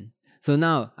decision. So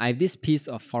now I have this piece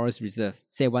of forest reserve,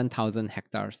 say 1,000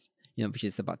 hectares, which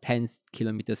is about 10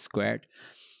 kilometers squared.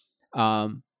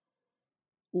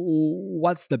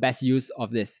 What's the best use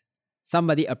of this?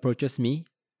 Somebody approaches me,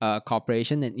 a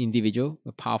corporation, an individual,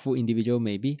 a powerful individual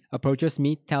maybe, approaches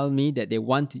me, tell me that they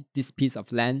want this piece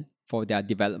of land for their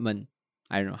development,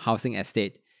 I don't know, housing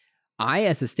estate. I,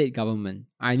 as a state government,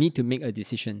 I need to make a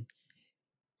decision.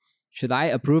 Should I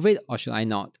approve it or should I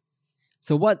not?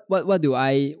 So what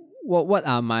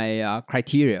are my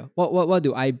criteria? What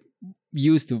do I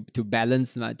use to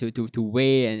balance, to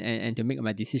weigh and to make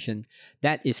my decision?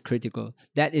 That is critical.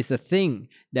 That is the thing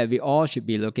that we all should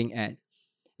be looking at.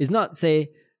 It's not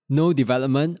say no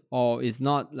development or it's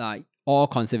not like all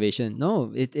conservation.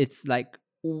 No, it's like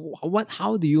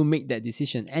how do you make that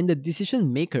decision? And the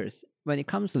decision makers when it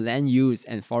comes to land use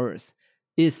and forests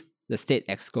is the state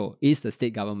exco, is the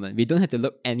state government. We don't have to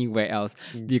look anywhere else.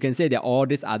 You can say there are all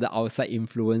these other outside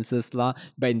influences lah,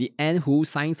 but in the end, who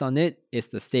signs on it is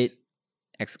the state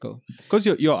exco. Because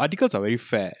your articles are very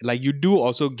fair. Like you do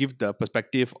also give the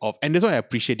perspective of, and that's why I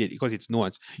appreciate it because it's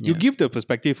nuanced. You give the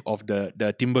perspective of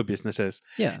the timber businesses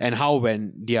and how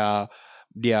when their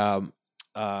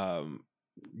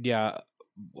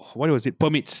what was it?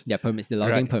 Permits. Yeah, permits. The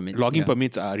logging permits. Logging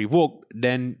permits are revoked,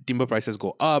 then timber prices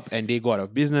go up and they go out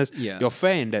of business. Yeah. You're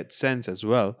fair in that sense as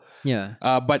well. Yeah.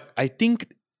 But I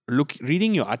think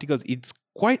reading your articles, it's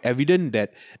quite evident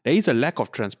that there is a lack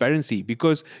of transparency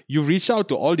because you've reached out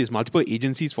to all these multiple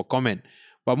agencies for comment,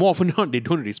 but more often not, they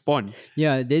don't respond.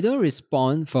 Yeah, they don't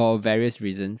respond for various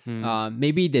reasons.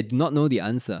 Maybe they do not know the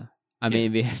answer. I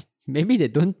mean, maybe they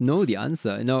don't know the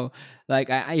answer. You know, like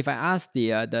if I ask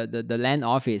the land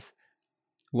office,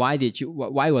 why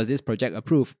was this project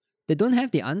approved? They don't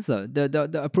have the answer.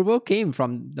 The approval came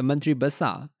from the Menteri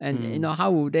Besar, and you know,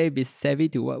 how would they be savvy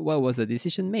to what was the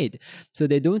decision made? So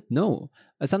they don't know.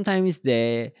 Sometimes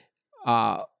they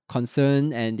are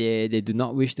concerned and they do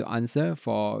not wish to answer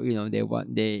for, you know,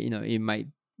 it might,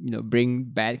 you know, bring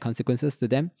bad consequences to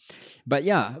them. But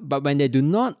when they do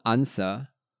not answer,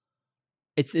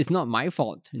 it's not my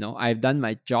fault. You know, I've done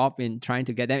my job in trying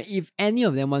to get them. If any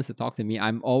of them wants to talk to me,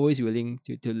 I'm always willing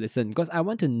to listen because I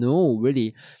want to know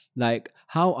really, like,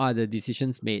 how are the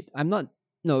decisions made. I'm not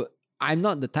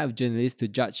the type of journalist to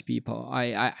judge people.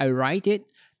 I write it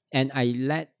and I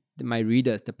let my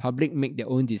readers, the public, make their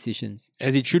own decisions.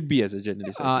 As it should be as a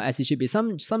journalist. As it should be.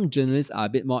 Some journalists are a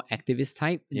bit more activist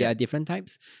type. There are different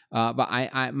types. But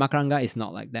Makaranga is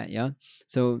not like that. Yeah.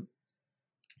 So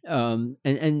so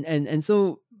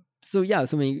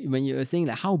when you're saying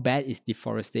like how bad is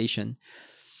deforestation,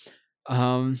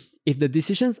 if the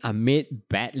decisions are made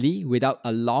badly without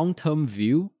a long-term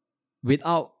view,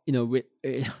 without, you know,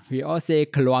 we all say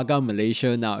Keluarga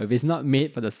Malaysia now. If it's not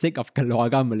made for the sake of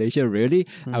Keluarga Malaysia, really,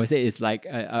 I would say it's like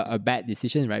a bad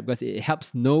decision, right? Because it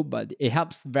helps nobody, it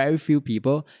helps very few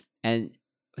people, and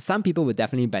some people will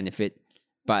definitely benefit,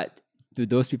 but do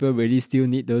those people really still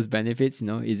need those benefits? You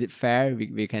know, is it fair?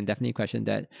 We can definitely question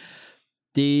that.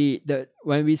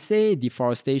 When we say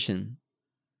deforestation,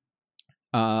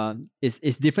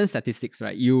 it's different statistics,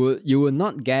 right? You will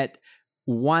not get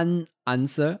one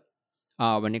answer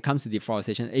when it comes to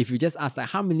deforestation. If you just ask like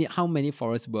how many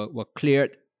forests were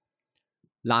cleared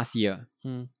last year,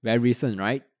 very recent,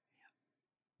 right?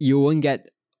 You won't get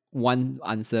one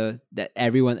answer that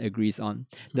everyone agrees on.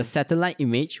 The satellite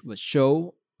image will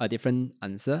show a different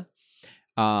answer.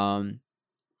 And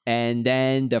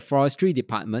then the forestry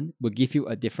department will give you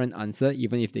a different answer,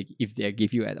 even if they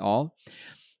give you at all.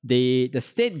 The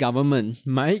state government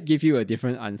might give you a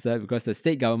different answer because the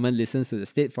state government listens to the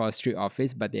state forestry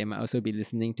office, but they might also be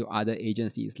listening to other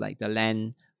agencies like the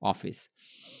land office.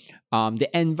 The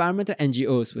environmental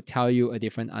NGOs will tell you a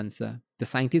different answer. The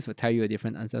scientists will tell you a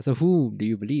different answer. So who do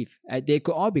you believe? They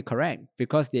could all be correct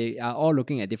because they are all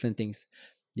looking at different things.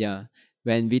 Yeah.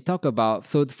 When we talk about,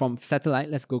 so from satellite,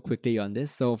 let's go quickly on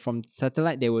this. So from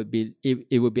satellite, it would be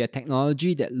a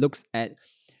technology that looks at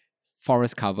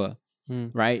forest cover,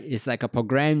 right? It's like a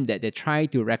program that they try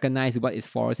to recognize what is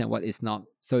forest and what is not.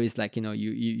 So it's like, you know,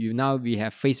 you now we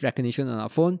have face recognition on our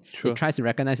phone. It tries to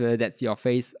recognize whether that's your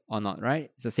face or not,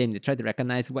 right? It's the same. They try to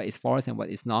recognize what is forest and what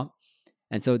is not.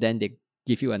 And so then they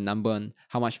give you a number on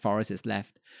how much forest is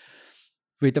left.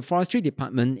 With the forestry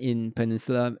department in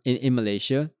Peninsula, in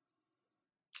Malaysia,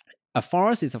 a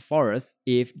forest is a forest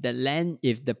if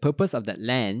the purpose of that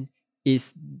land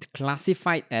is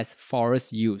classified as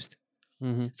forest used.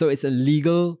 So it's a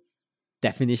legal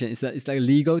definition. It's like a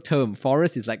legal term.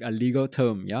 Forest is like a legal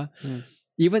term, yeah?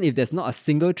 Even if there's not a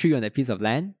single tree on that piece of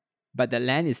land, but the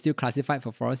land is still classified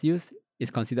for forest use,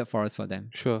 it's considered forest for them.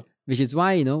 Sure. Which is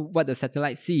why, you know, what the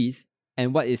satellite sees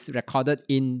and what is recorded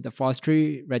in the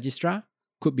forestry registrar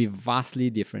could be vastly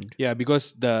different. Yeah,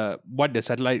 because the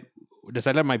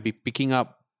satellite might be picking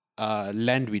up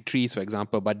land with trees, for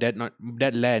example, but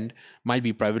that land might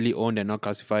be privately owned and not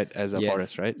classified as a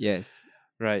forest, right? Yes.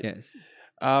 Right. Yes.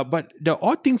 But the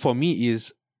odd thing for me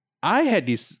is I had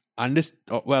this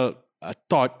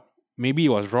thought, maybe it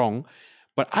was wrong,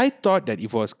 but I thought that if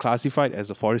it was classified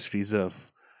as a forest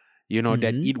reserve, you know,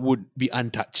 that it would be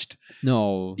untouched.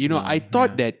 No. I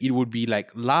thought that it would be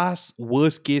like last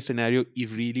worst case scenario,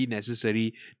 if really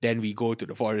necessary, then we go to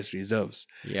the forest reserves.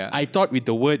 Yeah. I thought with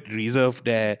the word reserve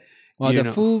there. Well,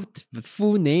 the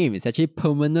full name is actually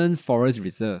Permanent Forest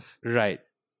Reserve. Right.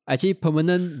 Actually,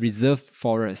 Permanent Reserve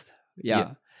Forest.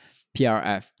 Yeah.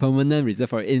 PRF. Permanent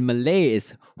Reserve Forest. In Malay,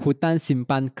 it's Hutan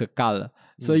Simpan Kekal.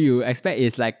 So you expect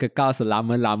it's like kekal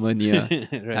selama-lamanya nya.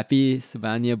 Right. Tapi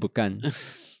sebenarnya bukan.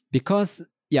 Because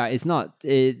it's not.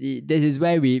 This is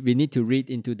where we need to read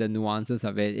into the nuances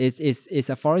of it. It's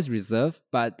a forest reserve,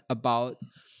 but about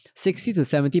 60 to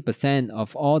 70%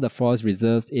 of all the forest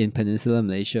reserves in Peninsular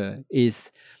Malaysia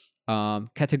is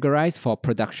categorized for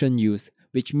production use,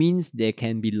 which means they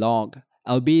can be logged,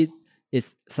 albeit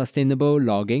it's sustainable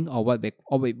logging or what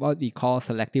we call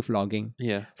selective logging.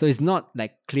 Yeah. So it's not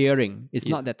like clearing. It's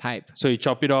not that type. So you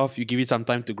chop it off, you give it some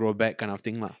time to grow back, kind of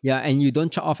thing, lah. Yeah, and you don't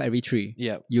chop off every tree.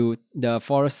 Yeah. The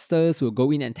foresters will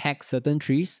go in and tag certain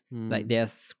trees. Like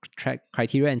there's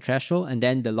criteria and threshold, and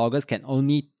then the loggers can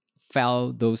only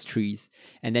fell those trees,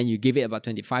 and then you give it about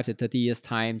 25 to 30 years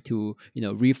time to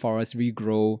reforest,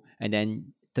 regrow, and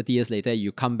then 30 years later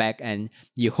you come back and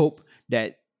you hope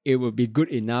that it will be good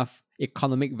enough,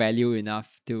 economic value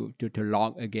enough to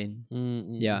log again.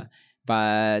 Yeah,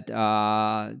 but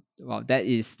that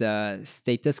is the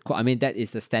status quo. I mean, that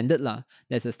is the standard lah.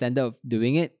 That's the standard of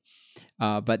doing it.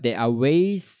 But there are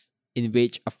ways in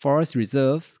which a forest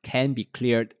reserve can be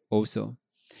cleared also.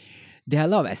 There are a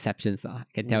lot of exceptions, I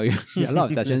can tell you. There are a lot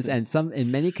of exceptions, and in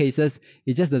many cases,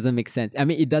 it just doesn't make sense. I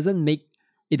mean, it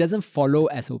doesn't follow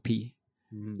SOP.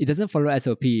 It doesn't follow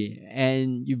SOP,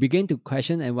 and you begin to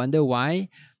question and wonder why.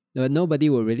 Nobody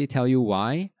will really tell you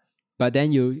why, but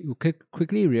then you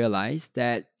quickly realize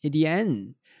that in the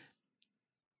end,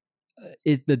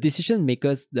 it's the decision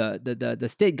makers, the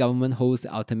state government holds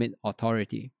the ultimate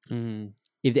authority.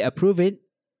 If they approve it,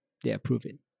 they approve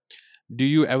it. Do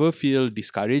you ever feel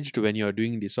discouraged when you're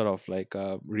doing this sort of like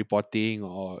reporting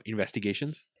or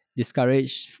investigations?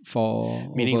 Discouraged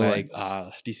for meaning like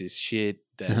this is shit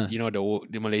that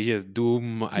the Malaysia is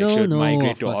doomed. I should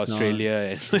migrate to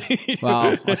Australia.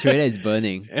 Wow, Australia is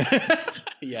burning.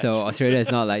 Yeah, so true. Australia is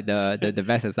not like the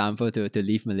best example to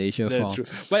leave Malaysia for. That's true.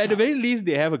 But at the very least,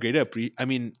 they have a greater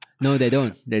No, they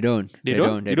don't. They don't. They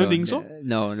don't? You don't think so?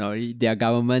 No. Their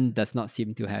government does not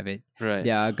seem to have it. Right.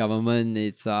 Their government,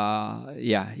 it's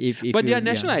If but their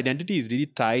national identity is really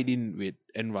tied in with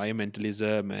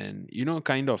environmentalism and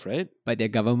kind of, right? But their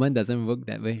government doesn't work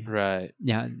that way. Right.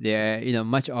 Yeah,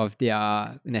 much of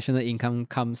their national income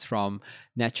comes from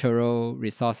natural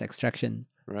resource extraction.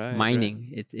 Right,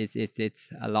 mining. Right. It's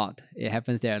a lot. It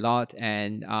happens there a lot,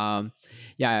 and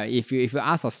if you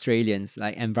ask Australians,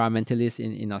 like environmentalists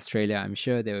in Australia, I'm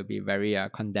sure they will be very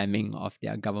condemning of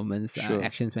their government's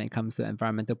actions when it comes to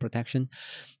environmental protection,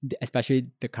 especially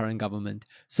the current government.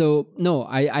 So no,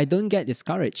 I don't get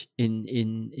discouraged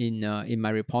in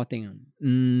my reporting.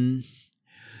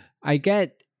 I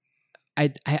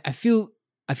feel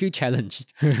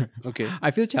challenged. Okay.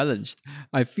 I feel challenged.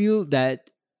 I feel that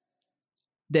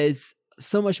there's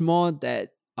so much more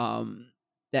that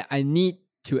that I need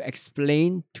to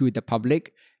explain to the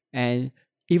public and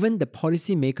even the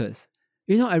policymakers.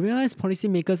 I realize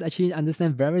policymakers actually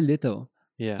understand very little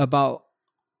about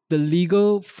the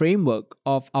legal framework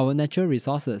of our natural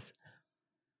resources.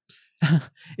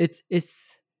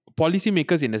 It's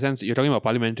policymakers in the sense you're talking about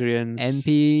parliamentarians,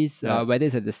 MPs, whether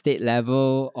it's at the state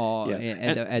level or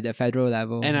at the federal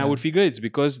level. And I would figure it's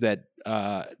because that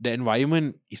the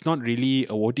environment is not really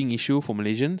a voting issue for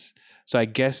Malaysians. So I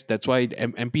guess that's why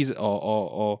MPs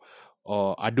or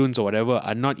aduns or whatever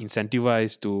are not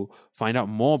incentivized to find out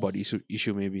more about the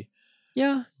issue maybe.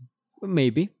 Yeah.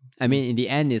 Maybe. I mean, in the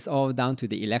end, it's all down to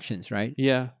the elections, right?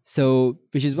 Yeah. So,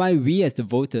 which is why we as the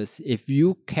voters, if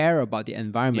you care about the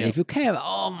environment, if you care,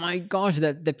 oh my gosh,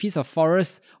 that piece of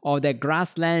forest or that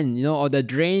grassland, or the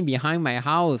drain behind my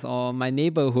house or my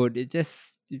neighborhood, it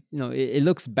just, it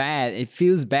looks bad, it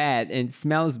feels bad, and it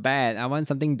smells bad. I want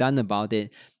something done about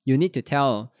it. You need to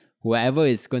tell whoever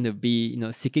is going to be,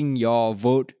 seeking your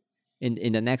vote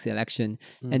in the next election,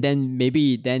 and then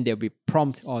maybe they'll be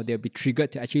prompt or they'll be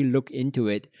triggered to actually look into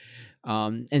it.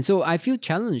 And so I feel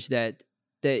challenged that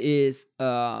there is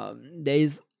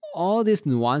all these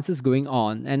nuances going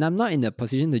on, and I'm not in a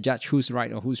position to judge who's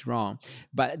right or who's wrong,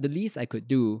 but the least I could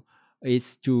do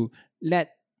is to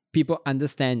let people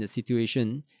understand the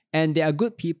situation, and there are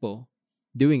good people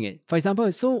doing it. For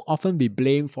example, so often we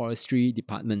blame forestry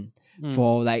department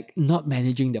for like not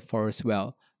managing the forest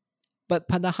well. But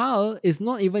padahal is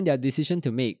not even their decision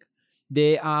to make.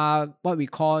 They are what we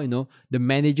call, the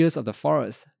managers of the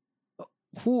forest.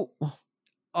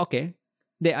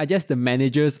 They are just the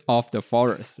managers of the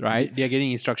forest, right? They are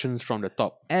getting instructions from the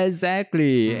top.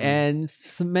 Exactly. And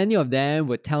so many of them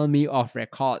would tell me off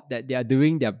record that they are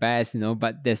doing their best,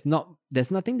 but there's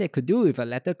nothing they could do if a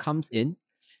letter comes in,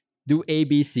 do A,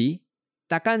 B, C.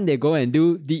 Takkan they go and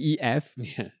do D, E, F?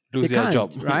 Yeah, lose their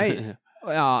job. Right?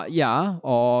 Yeah,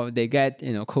 or they get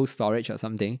cold storage or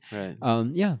something. Right.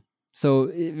 Yeah. So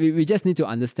we just need to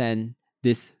understand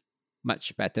this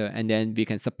much better, and then we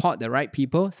can support the right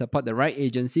people, support the right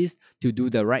agencies to do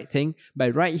the right thing.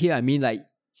 But right here, I mean, like,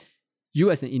 you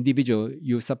as an individual,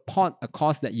 you support a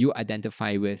cause that you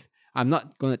identify with. I'm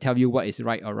not going to tell you what is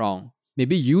right or wrong.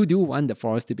 Maybe you do want the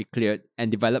forest to be cleared and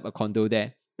develop a condo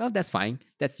there. No, that's fine.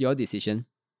 That's your decision.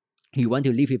 You want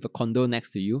to live with a condo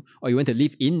next to you, or you want to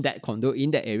live in that condo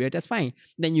in that area, that's fine.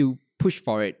 Then you push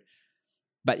for it.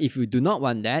 But if you do not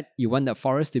want that, you want the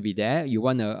forest to be there, you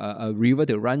want a river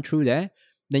to run through there,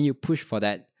 then you push for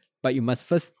that. But you must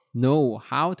first know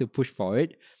how to push for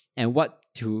it and what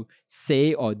to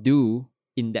say or do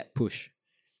in that push.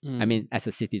 I mean, as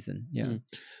a citizen. Yeah.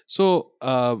 So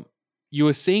you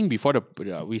were saying before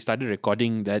we started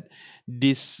recording that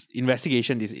this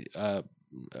investigation, this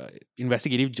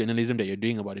investigative journalism that you're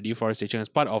doing about the deforestation is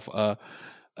part of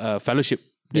a fellowship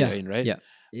that you're in, right? Yeah.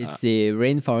 It's the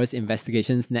Rainforest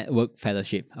Investigations Network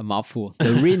Fellowship, a mouthful.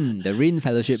 The RIN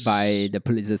Fellowship by the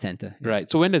Pulitzer Center. Yeah.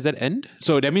 Right. So when does that end?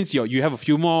 So that means you have a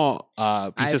few more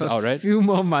pieces out, right? A few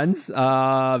more months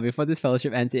before this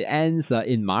fellowship ends. It ends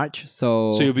in March.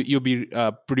 So you'll be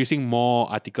producing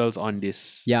more articles on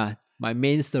this. Yeah. My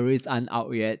main stories aren't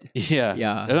out yet.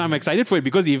 Yeah. And I'm excited for it,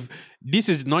 because if this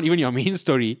is not even your main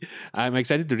story, I'm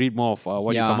excited to read more of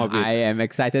what you come up with. I am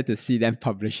excited to see them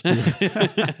published too.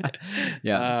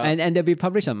 And they'll be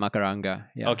published on Makaranga.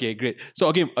 Yeah. Okay, great.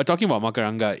 So talking about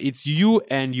Makaranga, it's you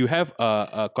and you have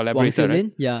a collaborator, Wong Siu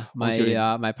Lin, right?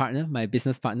 yeah, my partner, my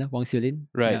business partner, Wong Siu Lin.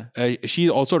 Right. Yeah.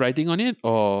 She's also writing on it,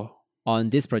 or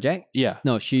on this project? Yeah.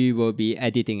 No, she will be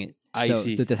editing it. I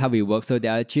see. So that's how we work. So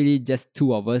there are actually just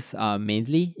two of us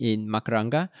mainly in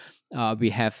Makaranga.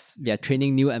 We are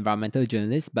training new environmental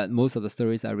journalists, but most of the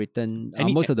stories are written,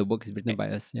 most of the work is written by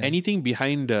us. Yeah. Anything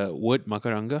behind the word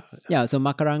Makaranga? Yeah, so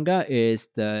Makaranga is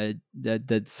the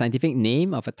scientific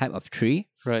name of a type of tree.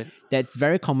 Right. That's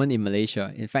very common in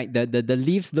Malaysia. In fact, the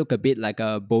leaves look a bit like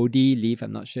a Bodhi leaf.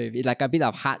 I'm not sure if it's like a bit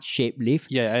of heart-shaped leaf.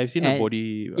 Yeah, I've seen a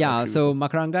Bodhi. So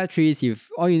Makaranga trees,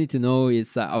 all you need to know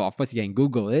is, of course you can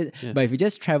Google it, but if you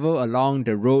just travel along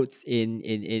the roads in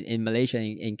Malaysia,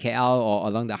 in KL, or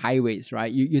along the highways,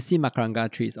 right, you see Makaranga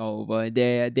trees all over.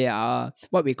 They are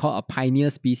what we call a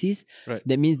pioneer species. Right.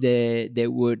 That means they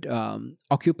would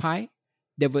occupy,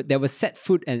 they would set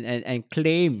foot and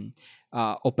claim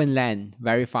open land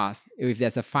very fast. If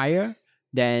there's a fire,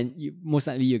 then most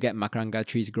likely you get Makaranga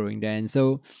trees growing there. And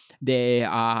so they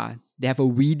have a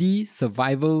weedy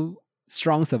strong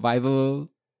survival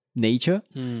nature.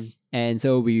 And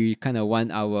so we kind of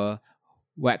want our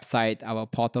website, our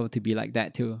portal to be like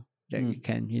that too. That we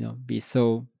can, be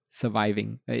so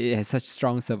surviving. It has such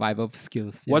strong survival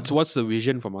skills. What's the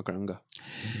vision for Makaranga?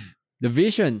 The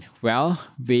vision, well,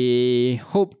 we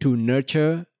want to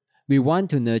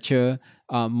nurture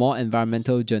more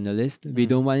environmental journalists. We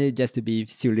don't want it just to be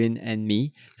Siu Lin and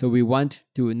me. So we want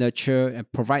to nurture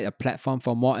and provide a platform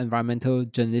for more environmental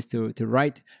journalists to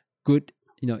write good,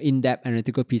 in-depth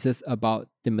analytical pieces about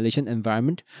the Malaysian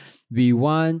environment. We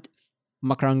want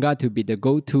Makaranga to be the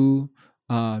go-to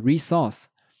resource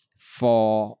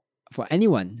for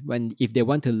anyone if they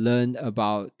want to learn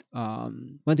about,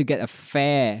 want to get a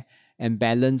fair and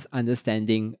balanced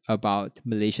understanding about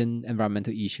Malaysian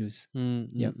environmental issues.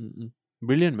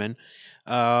 Brilliant, man.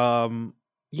 I've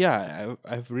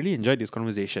really enjoyed this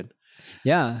conversation.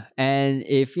 Yeah, and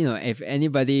if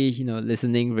anybody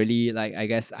listening really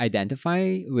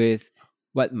identify with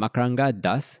what Makaranga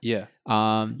does. Yeah.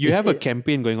 You have a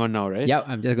campaign going on now, right? Yeah,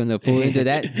 I'm just going to pull into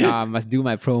that. Must do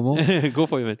my promo. Go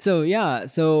for it, man. So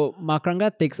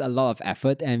Makaranga takes a lot of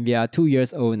effort, and we are 2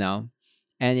 years old now.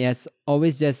 And it has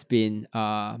always just been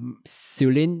Siu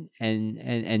Lin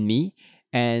and me.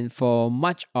 And for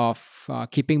much of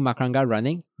keeping Makaranga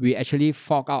running, we actually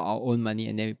fork out our own money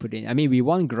and then we put it in. I mean, we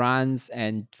want grants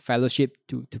and fellowship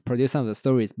to produce some of the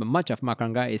stories, but much of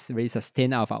Makaranga is really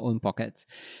sustained out of our own pockets.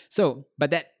 So,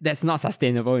 but that's not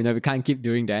sustainable. We can't keep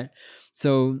doing that.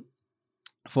 So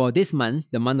for this month,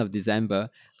 the month of December,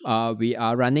 we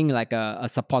are running like a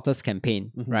supporters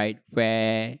campaign, right?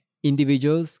 Where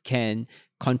individuals can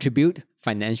contribute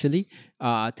financially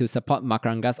to support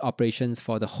Makaranga's operations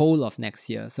for the whole of next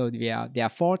year. So there are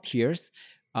 4 tiers.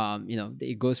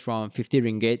 It goes from 50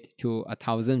 ringgit to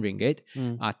 1,000 ringgit.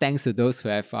 Thanks to those who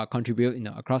have contributed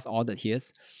across all the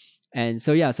tiers. And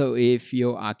so if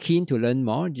you are keen to learn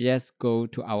more, just go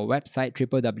to our website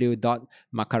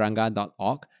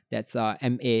www.makaranga.org. That's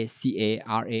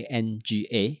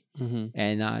MACARANGA,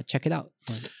 and check it out.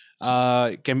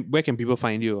 Where can people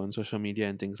find you on social media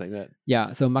and things like that?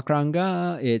 Yeah, so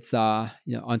Makaranga, it's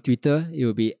on Twitter, it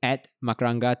will be at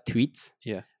Makaranga Tweets.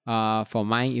 Yeah. For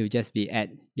mine, it will just be at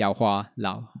Yao-Hua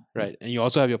Lao. Right. And you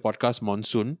also have your podcast,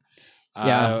 Monsoon.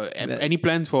 Yeah. Any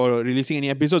plans for releasing any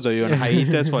episodes? Are you on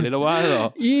hiatus for a little while?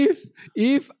 Or?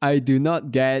 If I do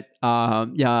not get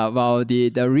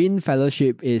the Rin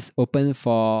Fellowship is open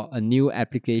for a new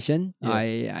application.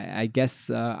 Yeah. I guess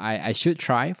I should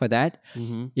try for that.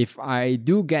 Mm-hmm. If I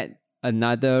do get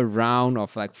another round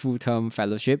of like full-term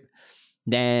fellowship,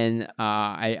 then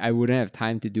I wouldn't have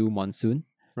time to do Monsoon.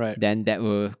 Right. Then that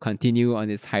will continue on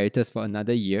its hiatus for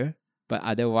another year. But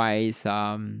otherwise,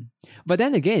 but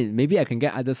then again, maybe I can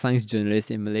get other science journalists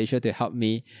in Malaysia to help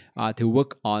me to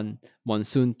work on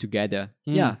Monsoon together.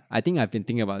 Yeah, I think I've been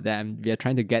thinking about that. And we are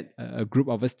trying to get a group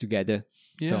of us together.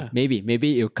 Yeah. So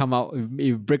maybe it'll come out,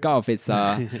 it'll break out of its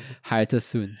hiatus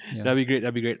soon. Yeah. That'd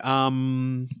be great.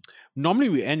 Normally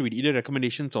we end with either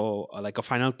recommendations or like a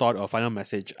final thought or final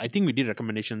message. I think we did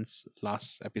recommendations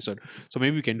last episode. So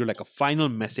maybe we can do like a final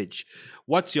message.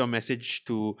 What's your message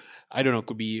to, I don't know,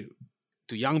 could be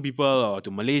to young people or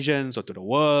to Malaysians or to the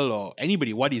world or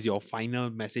anybody? What is your final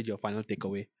message, your final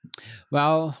takeaway?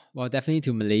 Well, definitely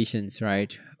to Malaysians,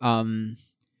 right? I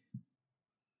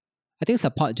think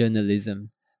support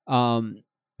journalism.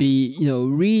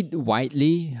 Read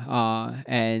widely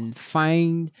and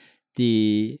find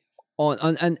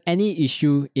on any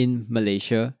issue in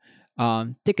Malaysia.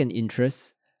 Take an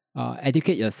interest,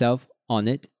 educate yourself on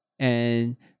it,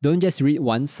 and don't just read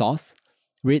one source.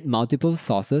 Read multiple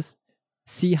sources.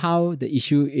 See how the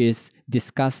issue is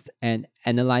discussed and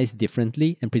analyzed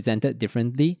differently and presented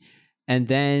differently, and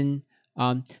then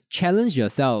challenge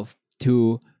yourself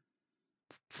to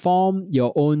form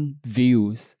your own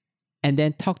views and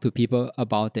then talk to people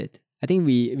about it. I think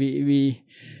we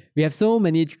have so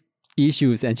many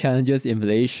issues and challenges in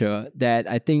Malaysia that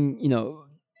I think,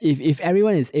 if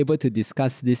everyone is able to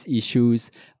discuss these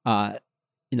issues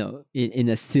in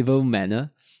a civil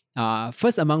manner,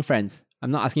 first among friends. I'm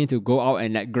not asking you to go out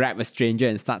and like grab a stranger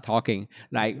and start talking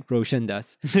like Roshan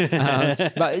does.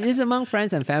 But just among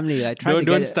friends and family, like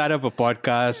don't start up a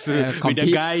podcast with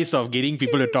the guise of getting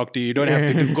people to talk to you. You don't have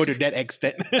to go to that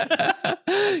extent.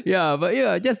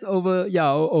 Just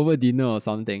over dinner or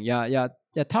something.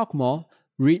 Talk more,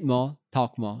 read more,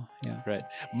 talk more. Yeah. Right.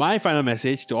 My final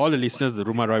message to all the listeners of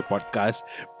the Rumah Roy podcast: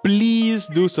 please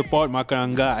do support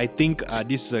Makaranga. I think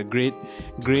this is a great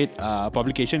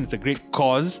publication. It's a great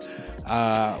cause.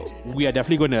 We are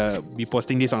definitely going to be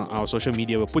posting this on our social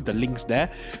media. We'll put the links there.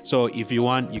 So if you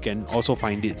want, you can also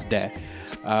find it there.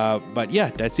 But yeah,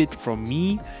 that's it from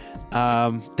me.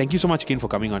 Thank you so much again for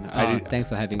coming on. Thanks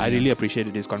for having me. I really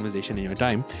appreciated this conversation and your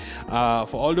time.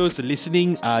 For all those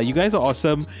listening, you guys are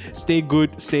awesome. Stay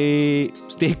good, stay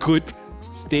good,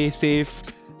 stay safe,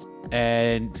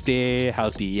 and stay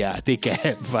healthy. Yeah, take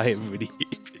care. Bye everybody.